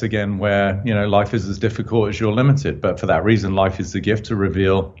that's again where, life is as difficult as you're limited. But for that reason, life is the gift to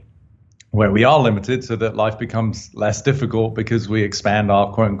reveal where we are limited so that life becomes less difficult because we expand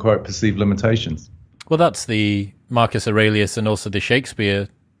our quote unquote perceived limitations. Well, that's the Marcus Aurelius and also the Shakespeare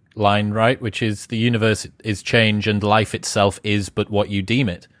line, right? Which is the universe is change and life itself is but what you deem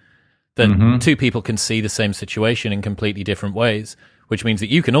it. That two people can see the same situation in completely different ways, which means that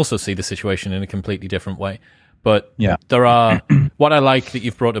you can also see the situation in a completely different way. But there are, what I like that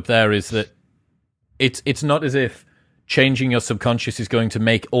you've brought up there is that it's not as if changing your subconscious is going to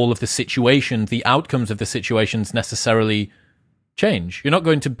make all of the situations, the outcomes of the situations necessarily change. You're not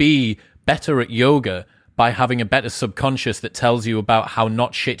going to be better at yoga by having a better subconscious that tells you about how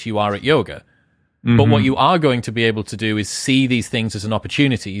not shit you are at yoga. But what you are going to be able to do is see these things as an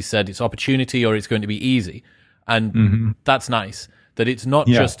opportunity. You said it's opportunity or it's going to be easy. And that's nice. That it's not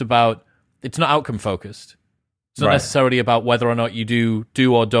just about, it's not outcome focused. It's not necessarily about whether or not you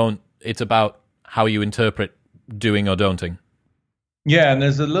do or don't. It's about how you interpret doing or don'ting. Yeah, and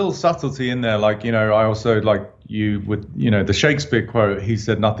there's a little subtlety in there. Like, I also like you with, the Shakespeare quote, he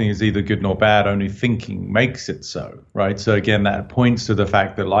said, nothing is either good nor bad, only thinking makes it so, right? So again, that points to the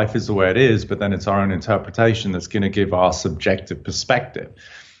fact that life is the way it is, but then it's our own interpretation that's going to give our subjective perspective.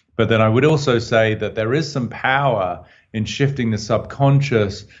 But then I would also say that there is some power in shifting the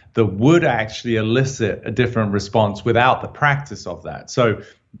subconscious that would actually elicit a different response without the practice of that. So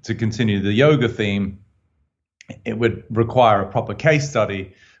to continue the yoga theme, it would require a proper case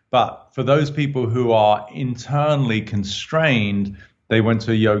study. But for those people who are internally constrained, they went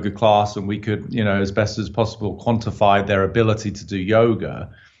to a yoga class and we could, as best as possible, quantify their ability to do yoga.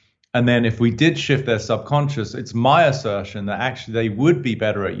 And then if we did shift their subconscious, it's my assertion that actually they would be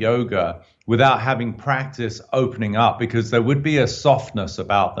better at yoga without having practice opening up, because there would be a softness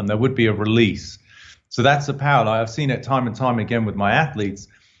about them. There would be a release. So that's the power. I've seen it time and time again with my athletes.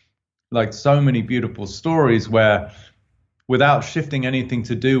 Like so many beautiful stories where without shifting anything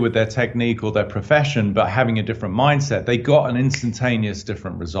to do with their technique or their profession, but having a different mindset, they got an instantaneous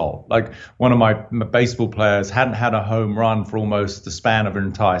different result. Like one of my baseball players hadn't had a home run for almost the span of an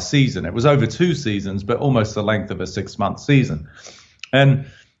entire season. It was over 2 seasons, but almost the length of a 6-month season. And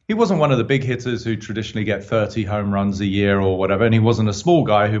he wasn't one of the big hitters who traditionally get 30 home runs a year or whatever. And he wasn't a small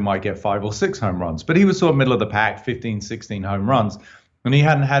guy who might get 5 or 6 home runs, but he was sort of middle of the pack, 15, 16 home runs. And he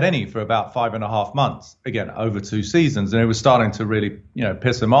hadn't had any for about 5.5 months, again, over 2 seasons. And it was starting to really,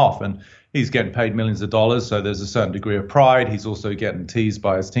 piss him off. And he's getting paid millions of dollars. So there's a certain degree of pride. He's also getting teased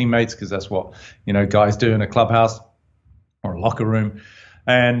by his teammates because that's what, guys do in a clubhouse or a locker room.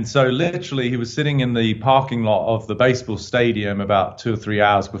 And so literally he was sitting in the parking lot of the baseball stadium about 2 or 3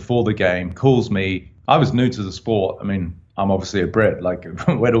 hours before the game, calls me. I was new to the sport. I mean, I'm obviously a Brit. Like,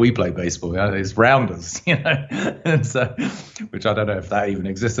 where do we play baseball? It's Rounders, and so, which I don't know if that even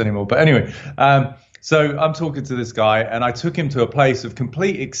exists anymore. But anyway, so I'm talking to this guy, and I took him to a place of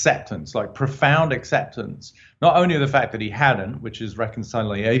complete acceptance, like profound acceptance, not only of the fact that he hadn't, which is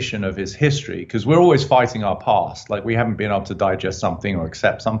reconciliation of his history, because we're always fighting our past. Like we haven't been able to digest something or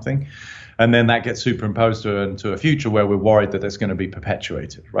accept something. And then that gets superimposed into a future where we're worried that it's going to be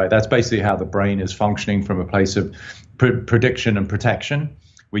perpetuated, right? That's basically how the brain is functioning from a place of prediction and protection.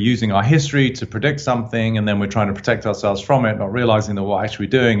 We're using our history to predict something, and then we're trying to protect ourselves from it, not realizing that what we're actually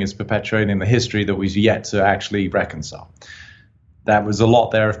doing is perpetuating the history that we've yet to actually reconcile. That was a lot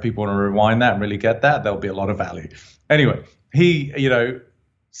there. If people want to rewind that and really get that, there'll be a lot of value. Anyway, he,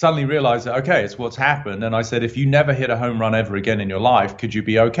 suddenly realized that, okay, it's what's happened. And I said, if you never hit a home run ever again in your life, could you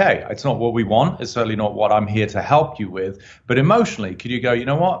be okay? It's not what we want. It's certainly not what I'm here to help you with. But emotionally, could you go, you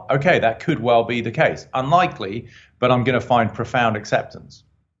know what? Okay, that could well be the case. Unlikely, but I'm going to find profound acceptance.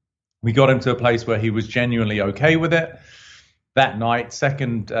 We got him to a place where he was genuinely okay with it. That night,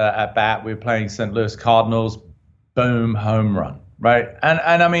 second at bat, we were playing St. Louis Cardinals. Boom, home run. Right.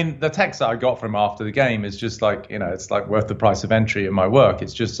 And I mean, the text that I got from him after the game is just like, it's like worth the price of entry in my work.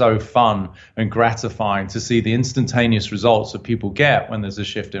 It's just so fun and gratifying to see the instantaneous results that people get when there's a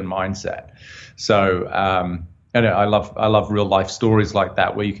shift in mindset. So, I love real life stories like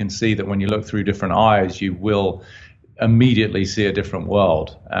that, where you can see that when you look through different eyes, you will immediately see a different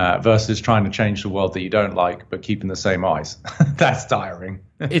world versus trying to change the world that you don't like, but keeping the same eyes. That's tiring.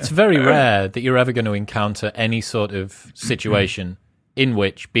 It's very rare that you're ever going to encounter any sort of situation in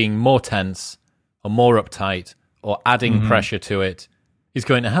which being more tense or more uptight or adding pressure to it is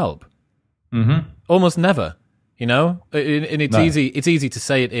going to help. Mm-hmm. Almost never, and it's easy. It's easy to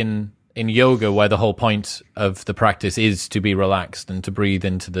say it in yoga, where the whole point of the practice is to be relaxed and to breathe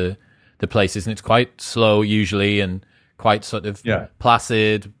into the places, and it's quite slow usually and quite sort of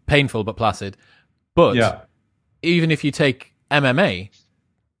placid, painful but placid. But even if you take MMA,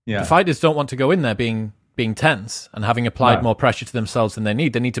 the fighters don't want to go in there being tense and having applied more pressure to themselves than they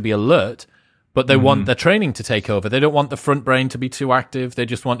need. They need to be alert, but they want their training to take over. They don't want the front brain to be too active. They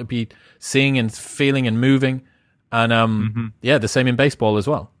just want to be seeing and feeling and moving. And the same in baseball as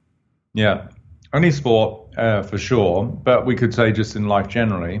well. Yeah, any sport for sure, but we could say just in life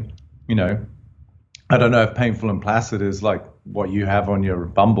generally, I don't know if painful and placid is like what you have on your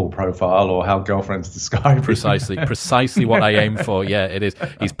Bumble profile or how girlfriends describe precisely what I aim for. Yeah, it is.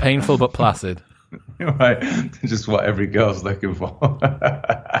 He's painful but placid. Right, just what every girl's looking for.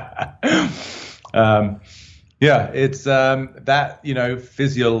 It's that,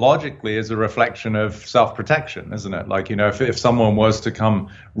 physiologically is a reflection of self-protection, isn't it? Like, if someone was to come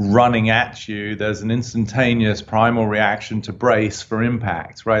running at you, there's an instantaneous primal reaction to brace for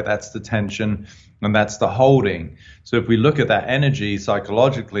impact, right? That's the tension and that's the holding. So if we look at that energy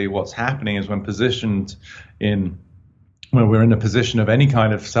psychologically, what's happening is when we're in a position of any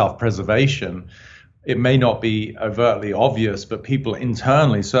kind of self-preservation, it may not be overtly obvious, but people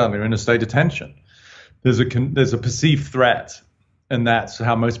internally certainly are in a state of tension. There's a perceived threat, and that's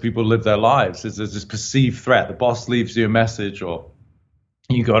how most people live their lives. There's this perceived threat. The boss leaves you a message, or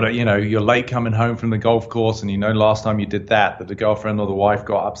you're late coming home from the golf course, and last time you did that the girlfriend or the wife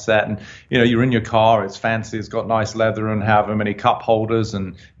got upset, and you're in your car, it's fancy, it's got nice leather and however many cup holders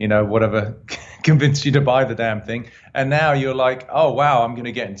and whatever convinced you to buy the damn thing, and now you're like, oh wow, I'm going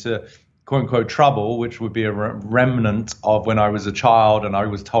to get into quote unquote trouble, which would be a remnant of when I was a child and I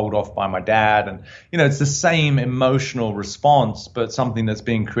was told off by my dad. And, it's the same emotional response, but something that's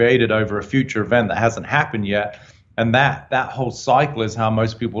being created over a future event that hasn't happened yet. And that whole cycle is how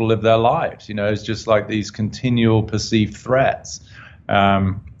most people live their lives. It's just like these continual perceived threats.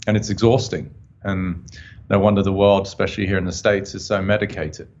 And it's exhausting. And no wonder the world, especially here in the States, is so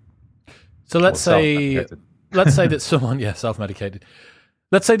medicated. So let's say that someone, self-medicated.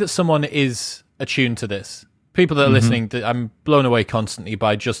 Let's say that someone is attuned to this. People that are listening, I'm blown away constantly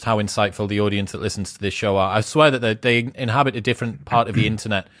by just how insightful the audience that listens to this show are. I swear that they inhabit a different part of the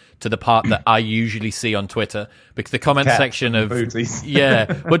internet to the part that I usually see on Twitter, because the comment section of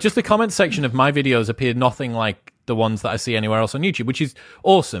just the comment section of my videos appear nothing like the ones that I see anywhere else on YouTube, which is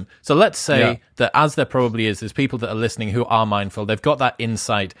awesome. So let's say that, as there probably there's people that are listening who are mindful. They've got that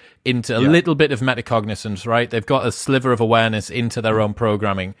insight into a little bit of metacognizance, right? They've got a sliver of awareness into their own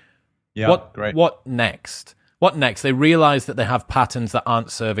programming. Yeah, great. What next? What next? They realize that they have patterns that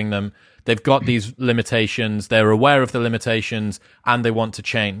aren't serving them. They've got these limitations. They're aware of the limitations and they want to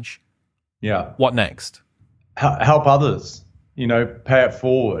change. Yeah. What next? Help others, pay it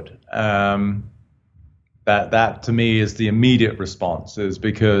forward. That to me is the immediate response, is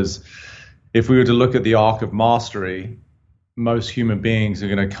because if we were to look at the arc of mastery, most human beings are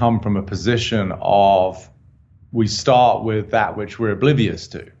going to come from a position of, we start with that which we're oblivious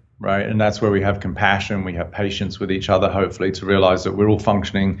to, right? And that's where we have compassion, we have patience with each other, hopefully, to realize that we're all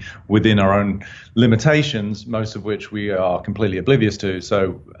functioning within our own limitations, most of which we are completely oblivious to.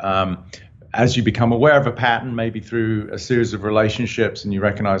 So as you become aware of a pattern, maybe through a series of relationships, and you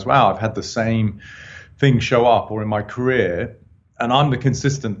recognize, wow, I've had the same thing show up, or in my career, and I'm the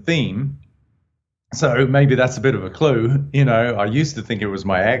consistent theme. So maybe that's a bit of a clue. I used to think it was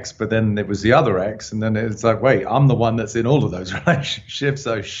my ex, but then it was the other ex. And then it's like, wait, I'm the one that's in all of those relationships.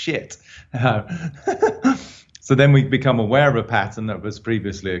 So shit. So then we become aware of a pattern that was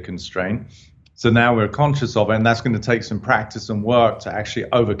previously a constraint. So now we're conscious of it, and that's going to take some practice and work to actually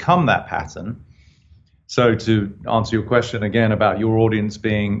overcome that pattern. So to answer your question again about your audience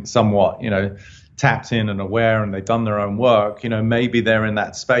being somewhat, tapped in and aware, and they've done their own work, maybe they're in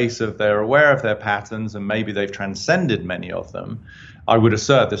that space of they're aware of their patterns, and maybe they've transcended many of them. I would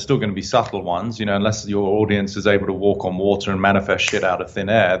assert there's still going to be subtle ones, unless your audience is able to walk on water and manifest shit out of thin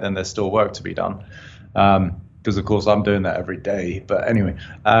air, then there's still work to be done. Because of course I'm doing that every day. But anyway,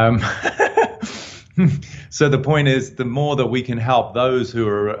 so the point is, the more that we can help those who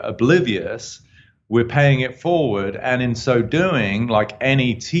are oblivious, we're paying it forward. And in so doing, like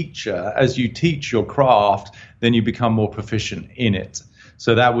any teacher, as you teach your craft, then you become more proficient in it.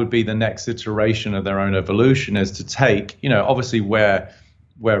 So that would be the next iteration of their own evolution, is to take, obviously where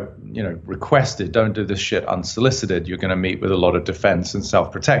where, requested, don't do this shit unsolicited, you're going to meet with a lot of defense and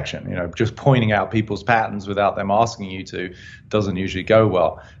self-protection. Just pointing out people's patterns without them asking you to doesn't usually go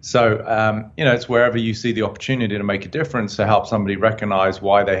well. So, it's wherever you see the opportunity to make a difference, to help somebody recognize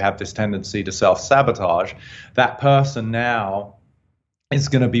why they have this tendency to self-sabotage. That person now is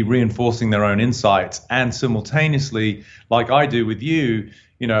going to be reinforcing their own insights, and simultaneously, like I do with you,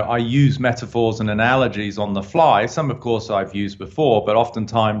 I use metaphors and analogies on the fly. Some, of course, I've used before, but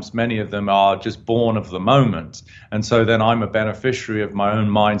oftentimes many of them are just born of the moment. And so then I'm a beneficiary of my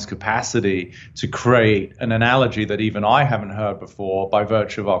own mind's capacity to create an analogy that even I haven't heard before by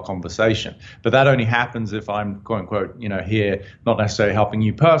virtue of our conversation. But that only happens if I'm, quote unquote, here, not necessarily helping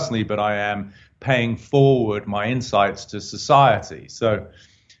you personally, but I am paying forward my insights to society. So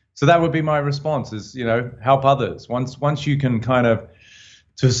that would be my response is, help others. Once you can kind of,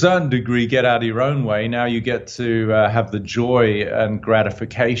 to a certain degree, get out of your own way, now you get to have the joy and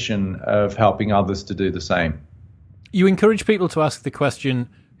gratification of helping others to do the same. You encourage people to ask the question,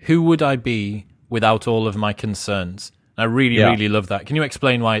 who would I be without all of my concerns? I really love that. Can you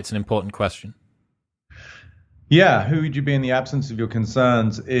explain why it's an important question? Yeah, who would you be in the absence of your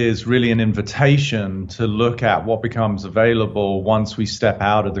concerns is really an invitation to look at what becomes available once we step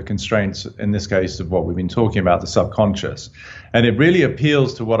out of the constraints, in this case, of what we've been talking about, the subconscious. And it really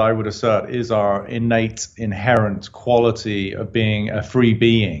appeals to what I would assert is our innate, inherent quality of being a free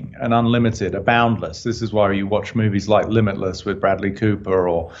being, an unlimited, a boundless. This is why you watch movies like Limitless with Bradley Cooper,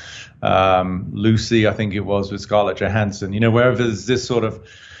 or Lucy, I think it was, with Scarlett Johansson, wherever there's this sort of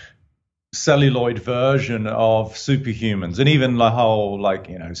celluloid version of superhumans, and even the whole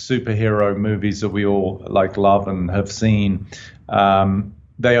superhero movies that we all love and have seen,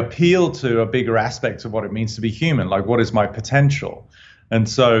 they appeal to a bigger aspect of what it means to be human, like what is my potential. And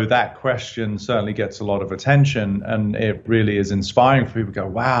so that question certainly gets a lot of attention, and it really is inspiring for people to go,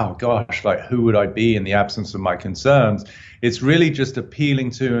 wow, gosh, who would I be in the absence of my concerns? It's really just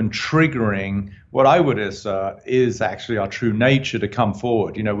appealing to and triggering what I would assert is actually our true nature to come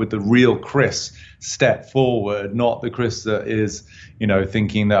forward, with the real Chris step forward, not the Chris that is,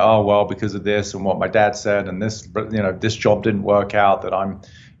 thinking that, oh, well, because of this and what my dad said and this, this job didn't work out, that I'm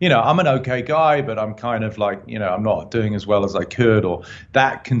an okay guy, but I'm kind of I'm not doing as well as I could. Or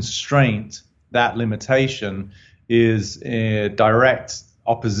that constraint, that limitation is a direct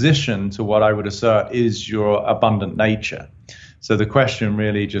opposition to what I would assert is your abundant nature. So the question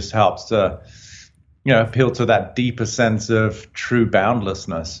really just helps to, appeal to that deeper sense of true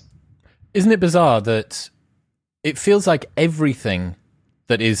boundlessness. Isn't it bizarre that it feels like everything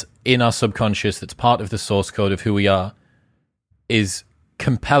that is in our subconscious, that's part of the source code of who we are, is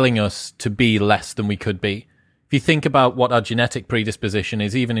compelling us to be less than we could be? If you think about what our genetic predisposition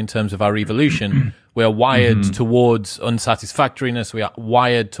is, even in terms of our evolution, we are wired towards unsatisfactoriness. We are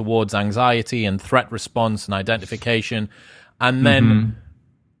wired towards anxiety and threat response and identification. And then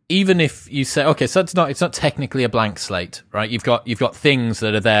even if you say, okay, so it's not technically a blank slate, right? You've got things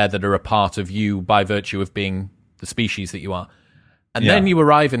that are there that are a part of you by virtue of being the species that you are. And then you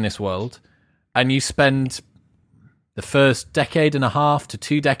arrive in this world and you spend the first decade and a half to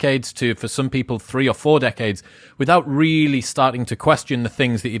 2 decades to, for some people, 3 or 4 decades, without really starting to question the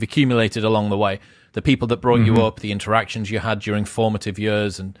things that you've accumulated along the way, the people that brought you up, the interactions you had during formative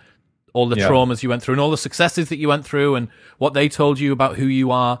years, and all the traumas you went through, and all the successes that you went through, and what they told you about who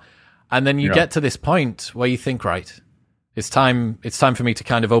you are. And then you get to this point where you think, right, it's time for me to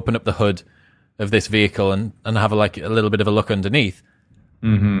kind of open up the hood of this vehicle and have a little bit of a look underneath.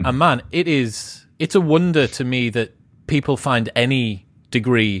 And man, it's a wonder to me that people find any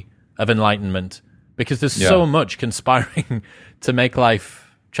degree of enlightenment, because there's so much conspiring to make life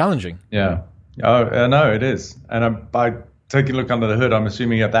challenging. Yeah. Oh, no, it is. And by taking a look under the hood, I'm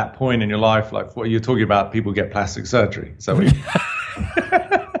assuming at that point in your life, what you're talking about, people get plastic surgery. So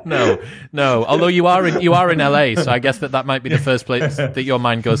No. Although you are in LA, so I guess that might be the first place that your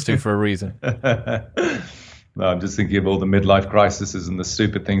mind goes to for a reason. No, I'm just thinking of all the midlife crises and the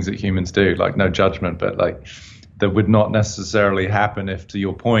stupid things that humans do. No judgment, but that would not necessarily happen if, to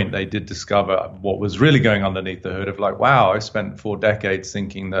your point, they did discover what was really going underneath the hood of wow, I spent 4 decades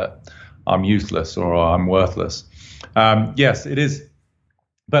thinking that I'm useless or I'm worthless. Yes, it is.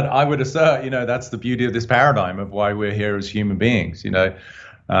 But I would assert, that's the beauty of this paradigm of why we're here as human beings.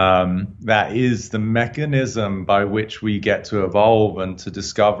 That is the mechanism by which we get to evolve and to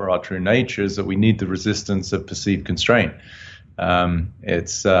discover our true nature, is that we need the resistance of perceived constraint.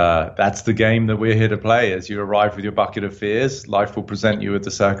 That's the game that we're here to play. As you arrive with your bucket of fears, life will present you with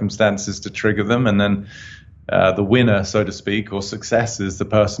the circumstances to trigger them, and then the winner, so to speak, or success, is the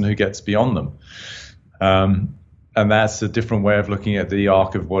person who gets beyond them. And that's a different way of looking at the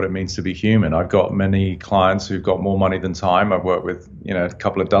arc of what it means to be human. I've got many clients who've got more money than time. I've worked with, a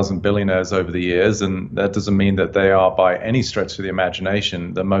couple of dozen billionaires over the years, and that doesn't mean that they are by any stretch of the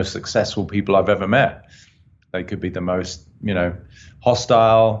imagination the most successful people I've ever met. They could be the most,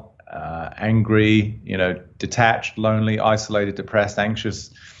 hostile, angry, detached, lonely, isolated, depressed, anxious,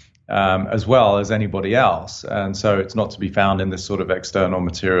 as well as anybody else. And so it's not to be found in this sort of external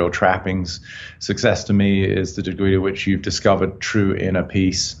material trappings. Success to me is the degree to which you've discovered true inner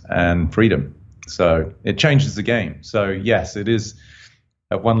peace and freedom. So it changes the game. So yes, it is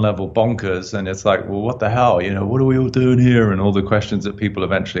at one level bonkers, and it's like, well, what the hell? What are we all doing here? And all the questions that people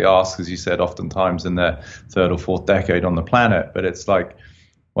eventually ask, as you said, oftentimes in their third or fourth decade on the planet. But it's like,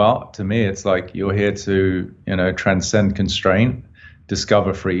 well, to me, it's like you're here to, transcend constraint,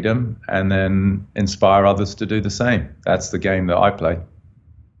 discover freedom, and then inspire others to do the same. That's the game that I play.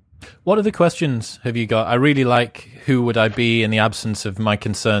 What other questions have you got? I really like, who would I be in the absence of my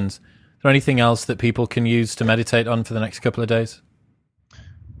concerns? Is there anything else that people can use to meditate on for the next couple of days?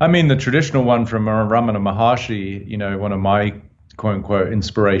 I mean, the traditional one from Ramana Maharshi, one of my quote unquote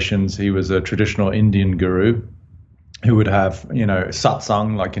inspirations, he was a traditional Indian guru who would have,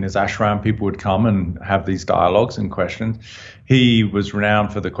 satsang, like in his ashram, people would come and have these dialogues and questions. He was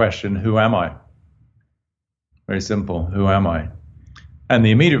renowned for the question, who am I? Very simple, who am I? And the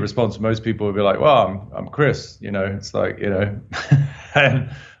immediate response of most people would be like, well, I'm Chris, it's like,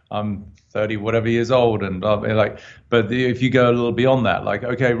 and I'm 30 whatever years old, and but if you go a little beyond that, like,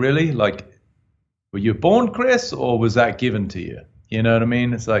 okay, really, like, were you born Chris, or was that given to you? You know what I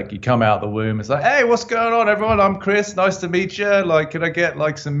mean? It's like you come out the womb, it's like, hey, what's going on, everyone? I'm Chris, nice to meet you. Like, can I get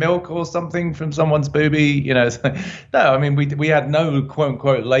like some milk or something from someone's booby? It's like, no, I mean, we had no quote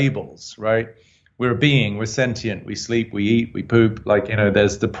unquote labels, right? We're a being, we're sentient, we sleep, we eat, we poop. Like,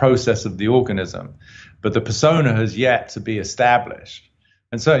 there's the process of the organism, but the persona has yet to be established.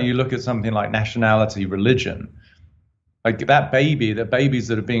 And so you look at something like nationality, religion, like the babies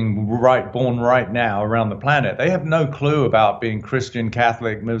that are being born right now around the planet, they have no clue about being Christian,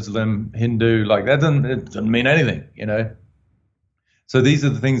 Catholic, Muslim, Hindu. Like it doesn't mean anything, So these are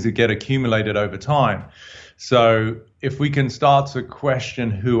the things that get accumulated over time. So if we can start to question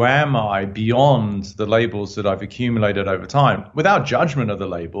who am I beyond the labels that I've accumulated over time, without judgment of the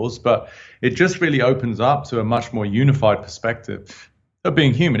labels, but it just really opens up to a much more unified perspective of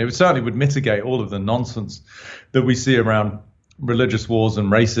being human. It certainly would mitigate all of the nonsense that we see around religious wars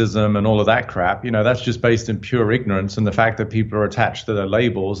and racism and all of that crap. That's just based in pure ignorance and the fact that people are attached to their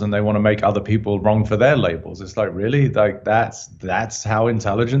labels and they want to make other people wrong for their labels. It's like, really? Like that's how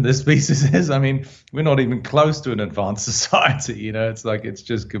intelligent this species is? I mean, we're not even close to an advanced society. It's like, it's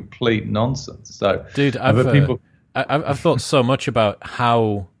just complete nonsense. So, dude, I've thought so much about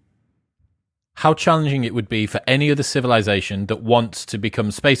how challenging it would be for any other civilization that wants to become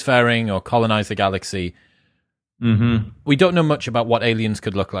spacefaring or colonize the galaxy. Mm-hmm. We don't know much about what aliens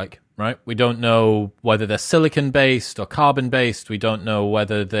could look like, right? We don't know whether they're silicon-based or carbon-based. We don't know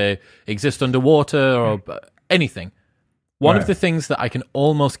whether they exist underwater or anything. One of the things that I can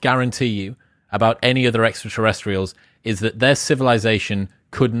almost guarantee you about any other extraterrestrials is that their civilization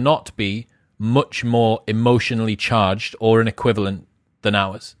could not be much more emotionally charged or an equivalent than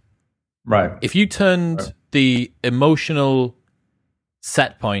ours. Right. If you turned the emotional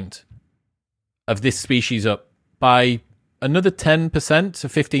set point of this species up by another 10% or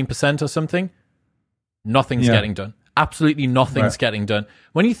 15% or something, nothing's getting done. Absolutely nothing's getting done.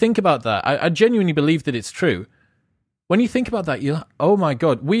 When you think about that, I genuinely believe that it's true. When you think about that, you're like, oh my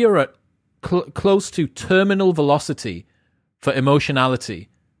God, we are at close to terminal velocity for emotionality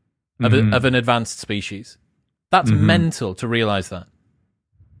of an advanced species. That's mental to realize that.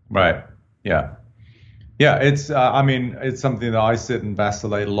 Right. Yeah. Yeah. It's, it's something that I sit and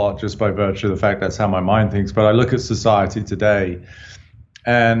vacillate a lot just by virtue of the fact that's how my mind thinks. But I look at society today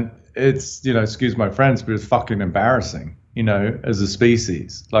and it's, excuse my friends, but it's fucking embarrassing, as a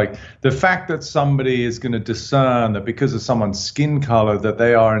species. Like the fact that somebody is going to discern that because of someone's skin color, that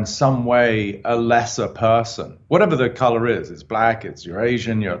they are in some way a lesser person, whatever the color is, it's black, you're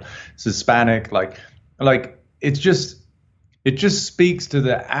Asian, you're Hispanic, like it just speaks to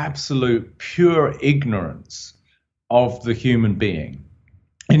the absolute pure ignorance of the human being.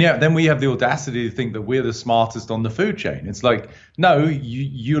 And yet then we have the audacity to think that we're the smartest on the food chain. It's like, no,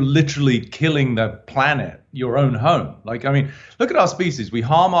 you're literally killing the planet, your own home. Like, I mean, look at our species. We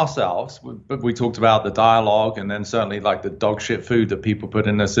harm ourselves. We talked about the dialogue, and then certainly like the dog shit food that people put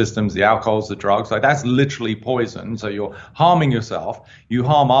in their systems, the alcohols, the drugs, like that's literally poison. So you're harming yourself. You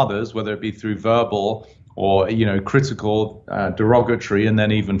harm others, whether it be through verbal or, critical, derogatory, and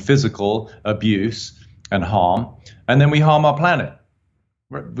then even physical abuse. and harm, and then we harm our planet.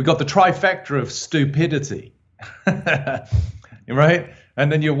 We got the trifecta of stupidity, right?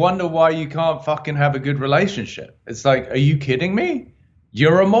 And then you wonder why you can't fucking have a good relationship. It's like, are you kidding me?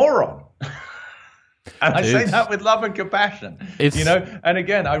 You're a moron. And I say that with love and compassion, And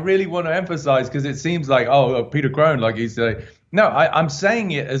again, I really want to emphasize, because it seems like, Peter Crone, like he's no, I'm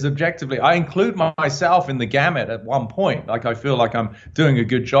saying it as objectively. I include myself in the gamut at one point. Like, I feel like I'm doing a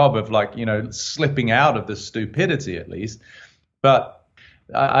good job of, like, slipping out of the stupidity at least. But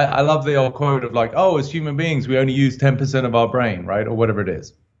I love the old quote of, like, as human beings, we only use 10% of our brain, right? Or whatever it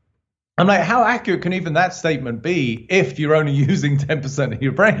is. I'm like, how accurate can even that statement be if you're only using 10% of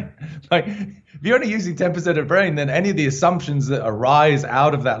your brain? Like, if you're only using 10% of your brain, then any of the assumptions that arise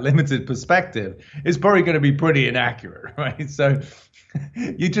out of that limited perspective is probably going to be pretty inaccurate, right? So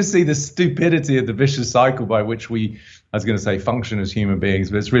you just see the stupidity of the vicious cycle by which we, I was going to say, function as human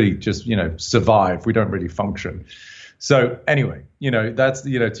beings, but it's really just, survive. We don't really function. So anyway, that's, to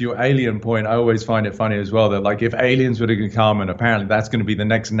your alien point, I always find it funny as well that, like, if aliens were to come, and apparently that's going to be the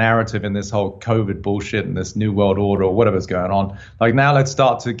next narrative in this whole COVID bullshit and this new world order or whatever's going on. Like, now let's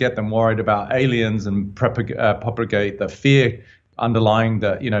start to get them worried about aliens and propagate the fear underlying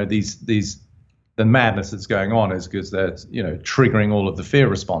the, the madness that's going on, is because they're, triggering all of the fear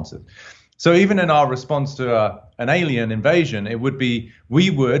responses. So even in our response to an alien invasion,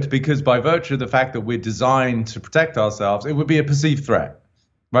 because by virtue of the fact that we're designed to protect ourselves, it would be a perceived threat,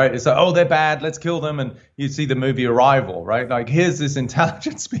 right? It's like, they're bad, let's kill them. And you see the movie Arrival, right? Like, here's this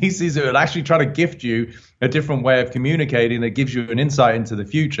intelligent species that will actually try to gift you a different way of communicating that gives you an insight into the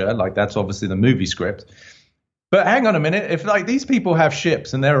future. Like, that's obviously the movie script. But hang on a minute, if, like, these people have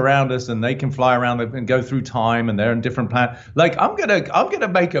ships and they're around us and they can fly around and go through time and they're in different planets, like, I'm gonna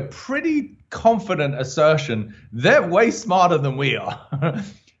make a pretty confident assertion they're way smarter than we are.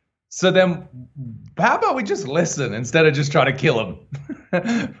 So then how about we just listen instead of just trying to kill them?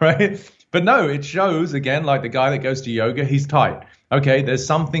 Right? But no, it shows, again, like the guy that goes to yoga, he's tight. Okay, there's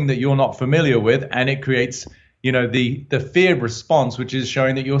something that you're not familiar with, and it creates, the fear response, which is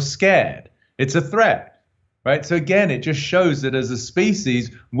showing that you're scared. It's a threat. Right. So again, it just shows that as a species,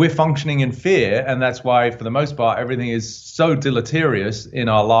 we're functioning in fear. And that's why, for the most part, everything is so deleterious in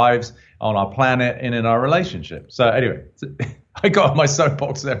our lives, on our planet, and in our relationship. So anyway, I got on my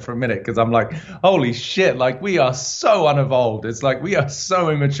soapbox there for a minute because I'm like, holy shit, like, we are so unevolved. It's like we are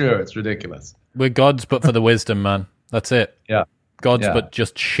so immature. It's ridiculous. We're gods, but for the wisdom, man. That's it. Yeah. Gods, but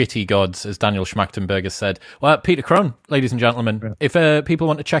just shitty gods, as Daniel Schmachtenberger said. Well, Peter Crone, ladies and gentlemen, if people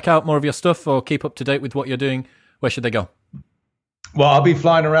want to check out more of your stuff or keep up to date with what you're doing, where should they go? Well, I'll be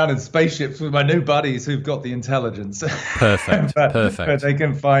flying around in spaceships with my new buddies who've got the intelligence. Perfect, perfect. But they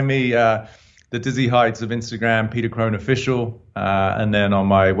can find me, the Dizzy Heights of Instagram, Peter Crone Official, and then on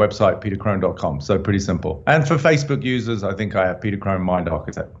my website, petercrone.com. So pretty simple. And for Facebook users, I think I have Peter Crone Mind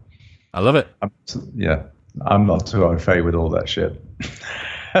Architect. I love it. I'm not too au fait with all that shit.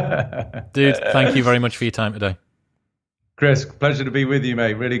 Dude, thank you very much for your time today. Chris, pleasure to be with you,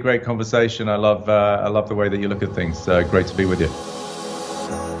 mate. Really great conversation. I love the way that you look at things. Great to be with you.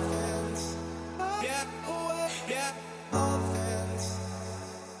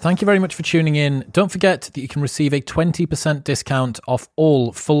 Thank you very much for tuning in. Don't forget that you can receive a 20% discount off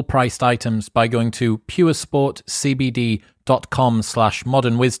all full-priced items by going to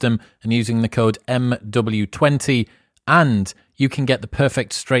puresportcbd.com/modernwisdom and using the code MW20. And you can get the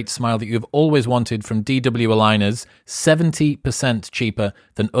perfect straight smile that you've always wanted from DW Aligners, 70% cheaper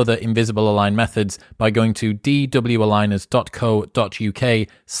than other invisible align methods, by going to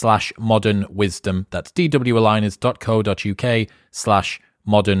dwaligners.co.uk/modernwisdom. That's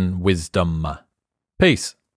dwaligners.co.uk/modernwisdom. Peace.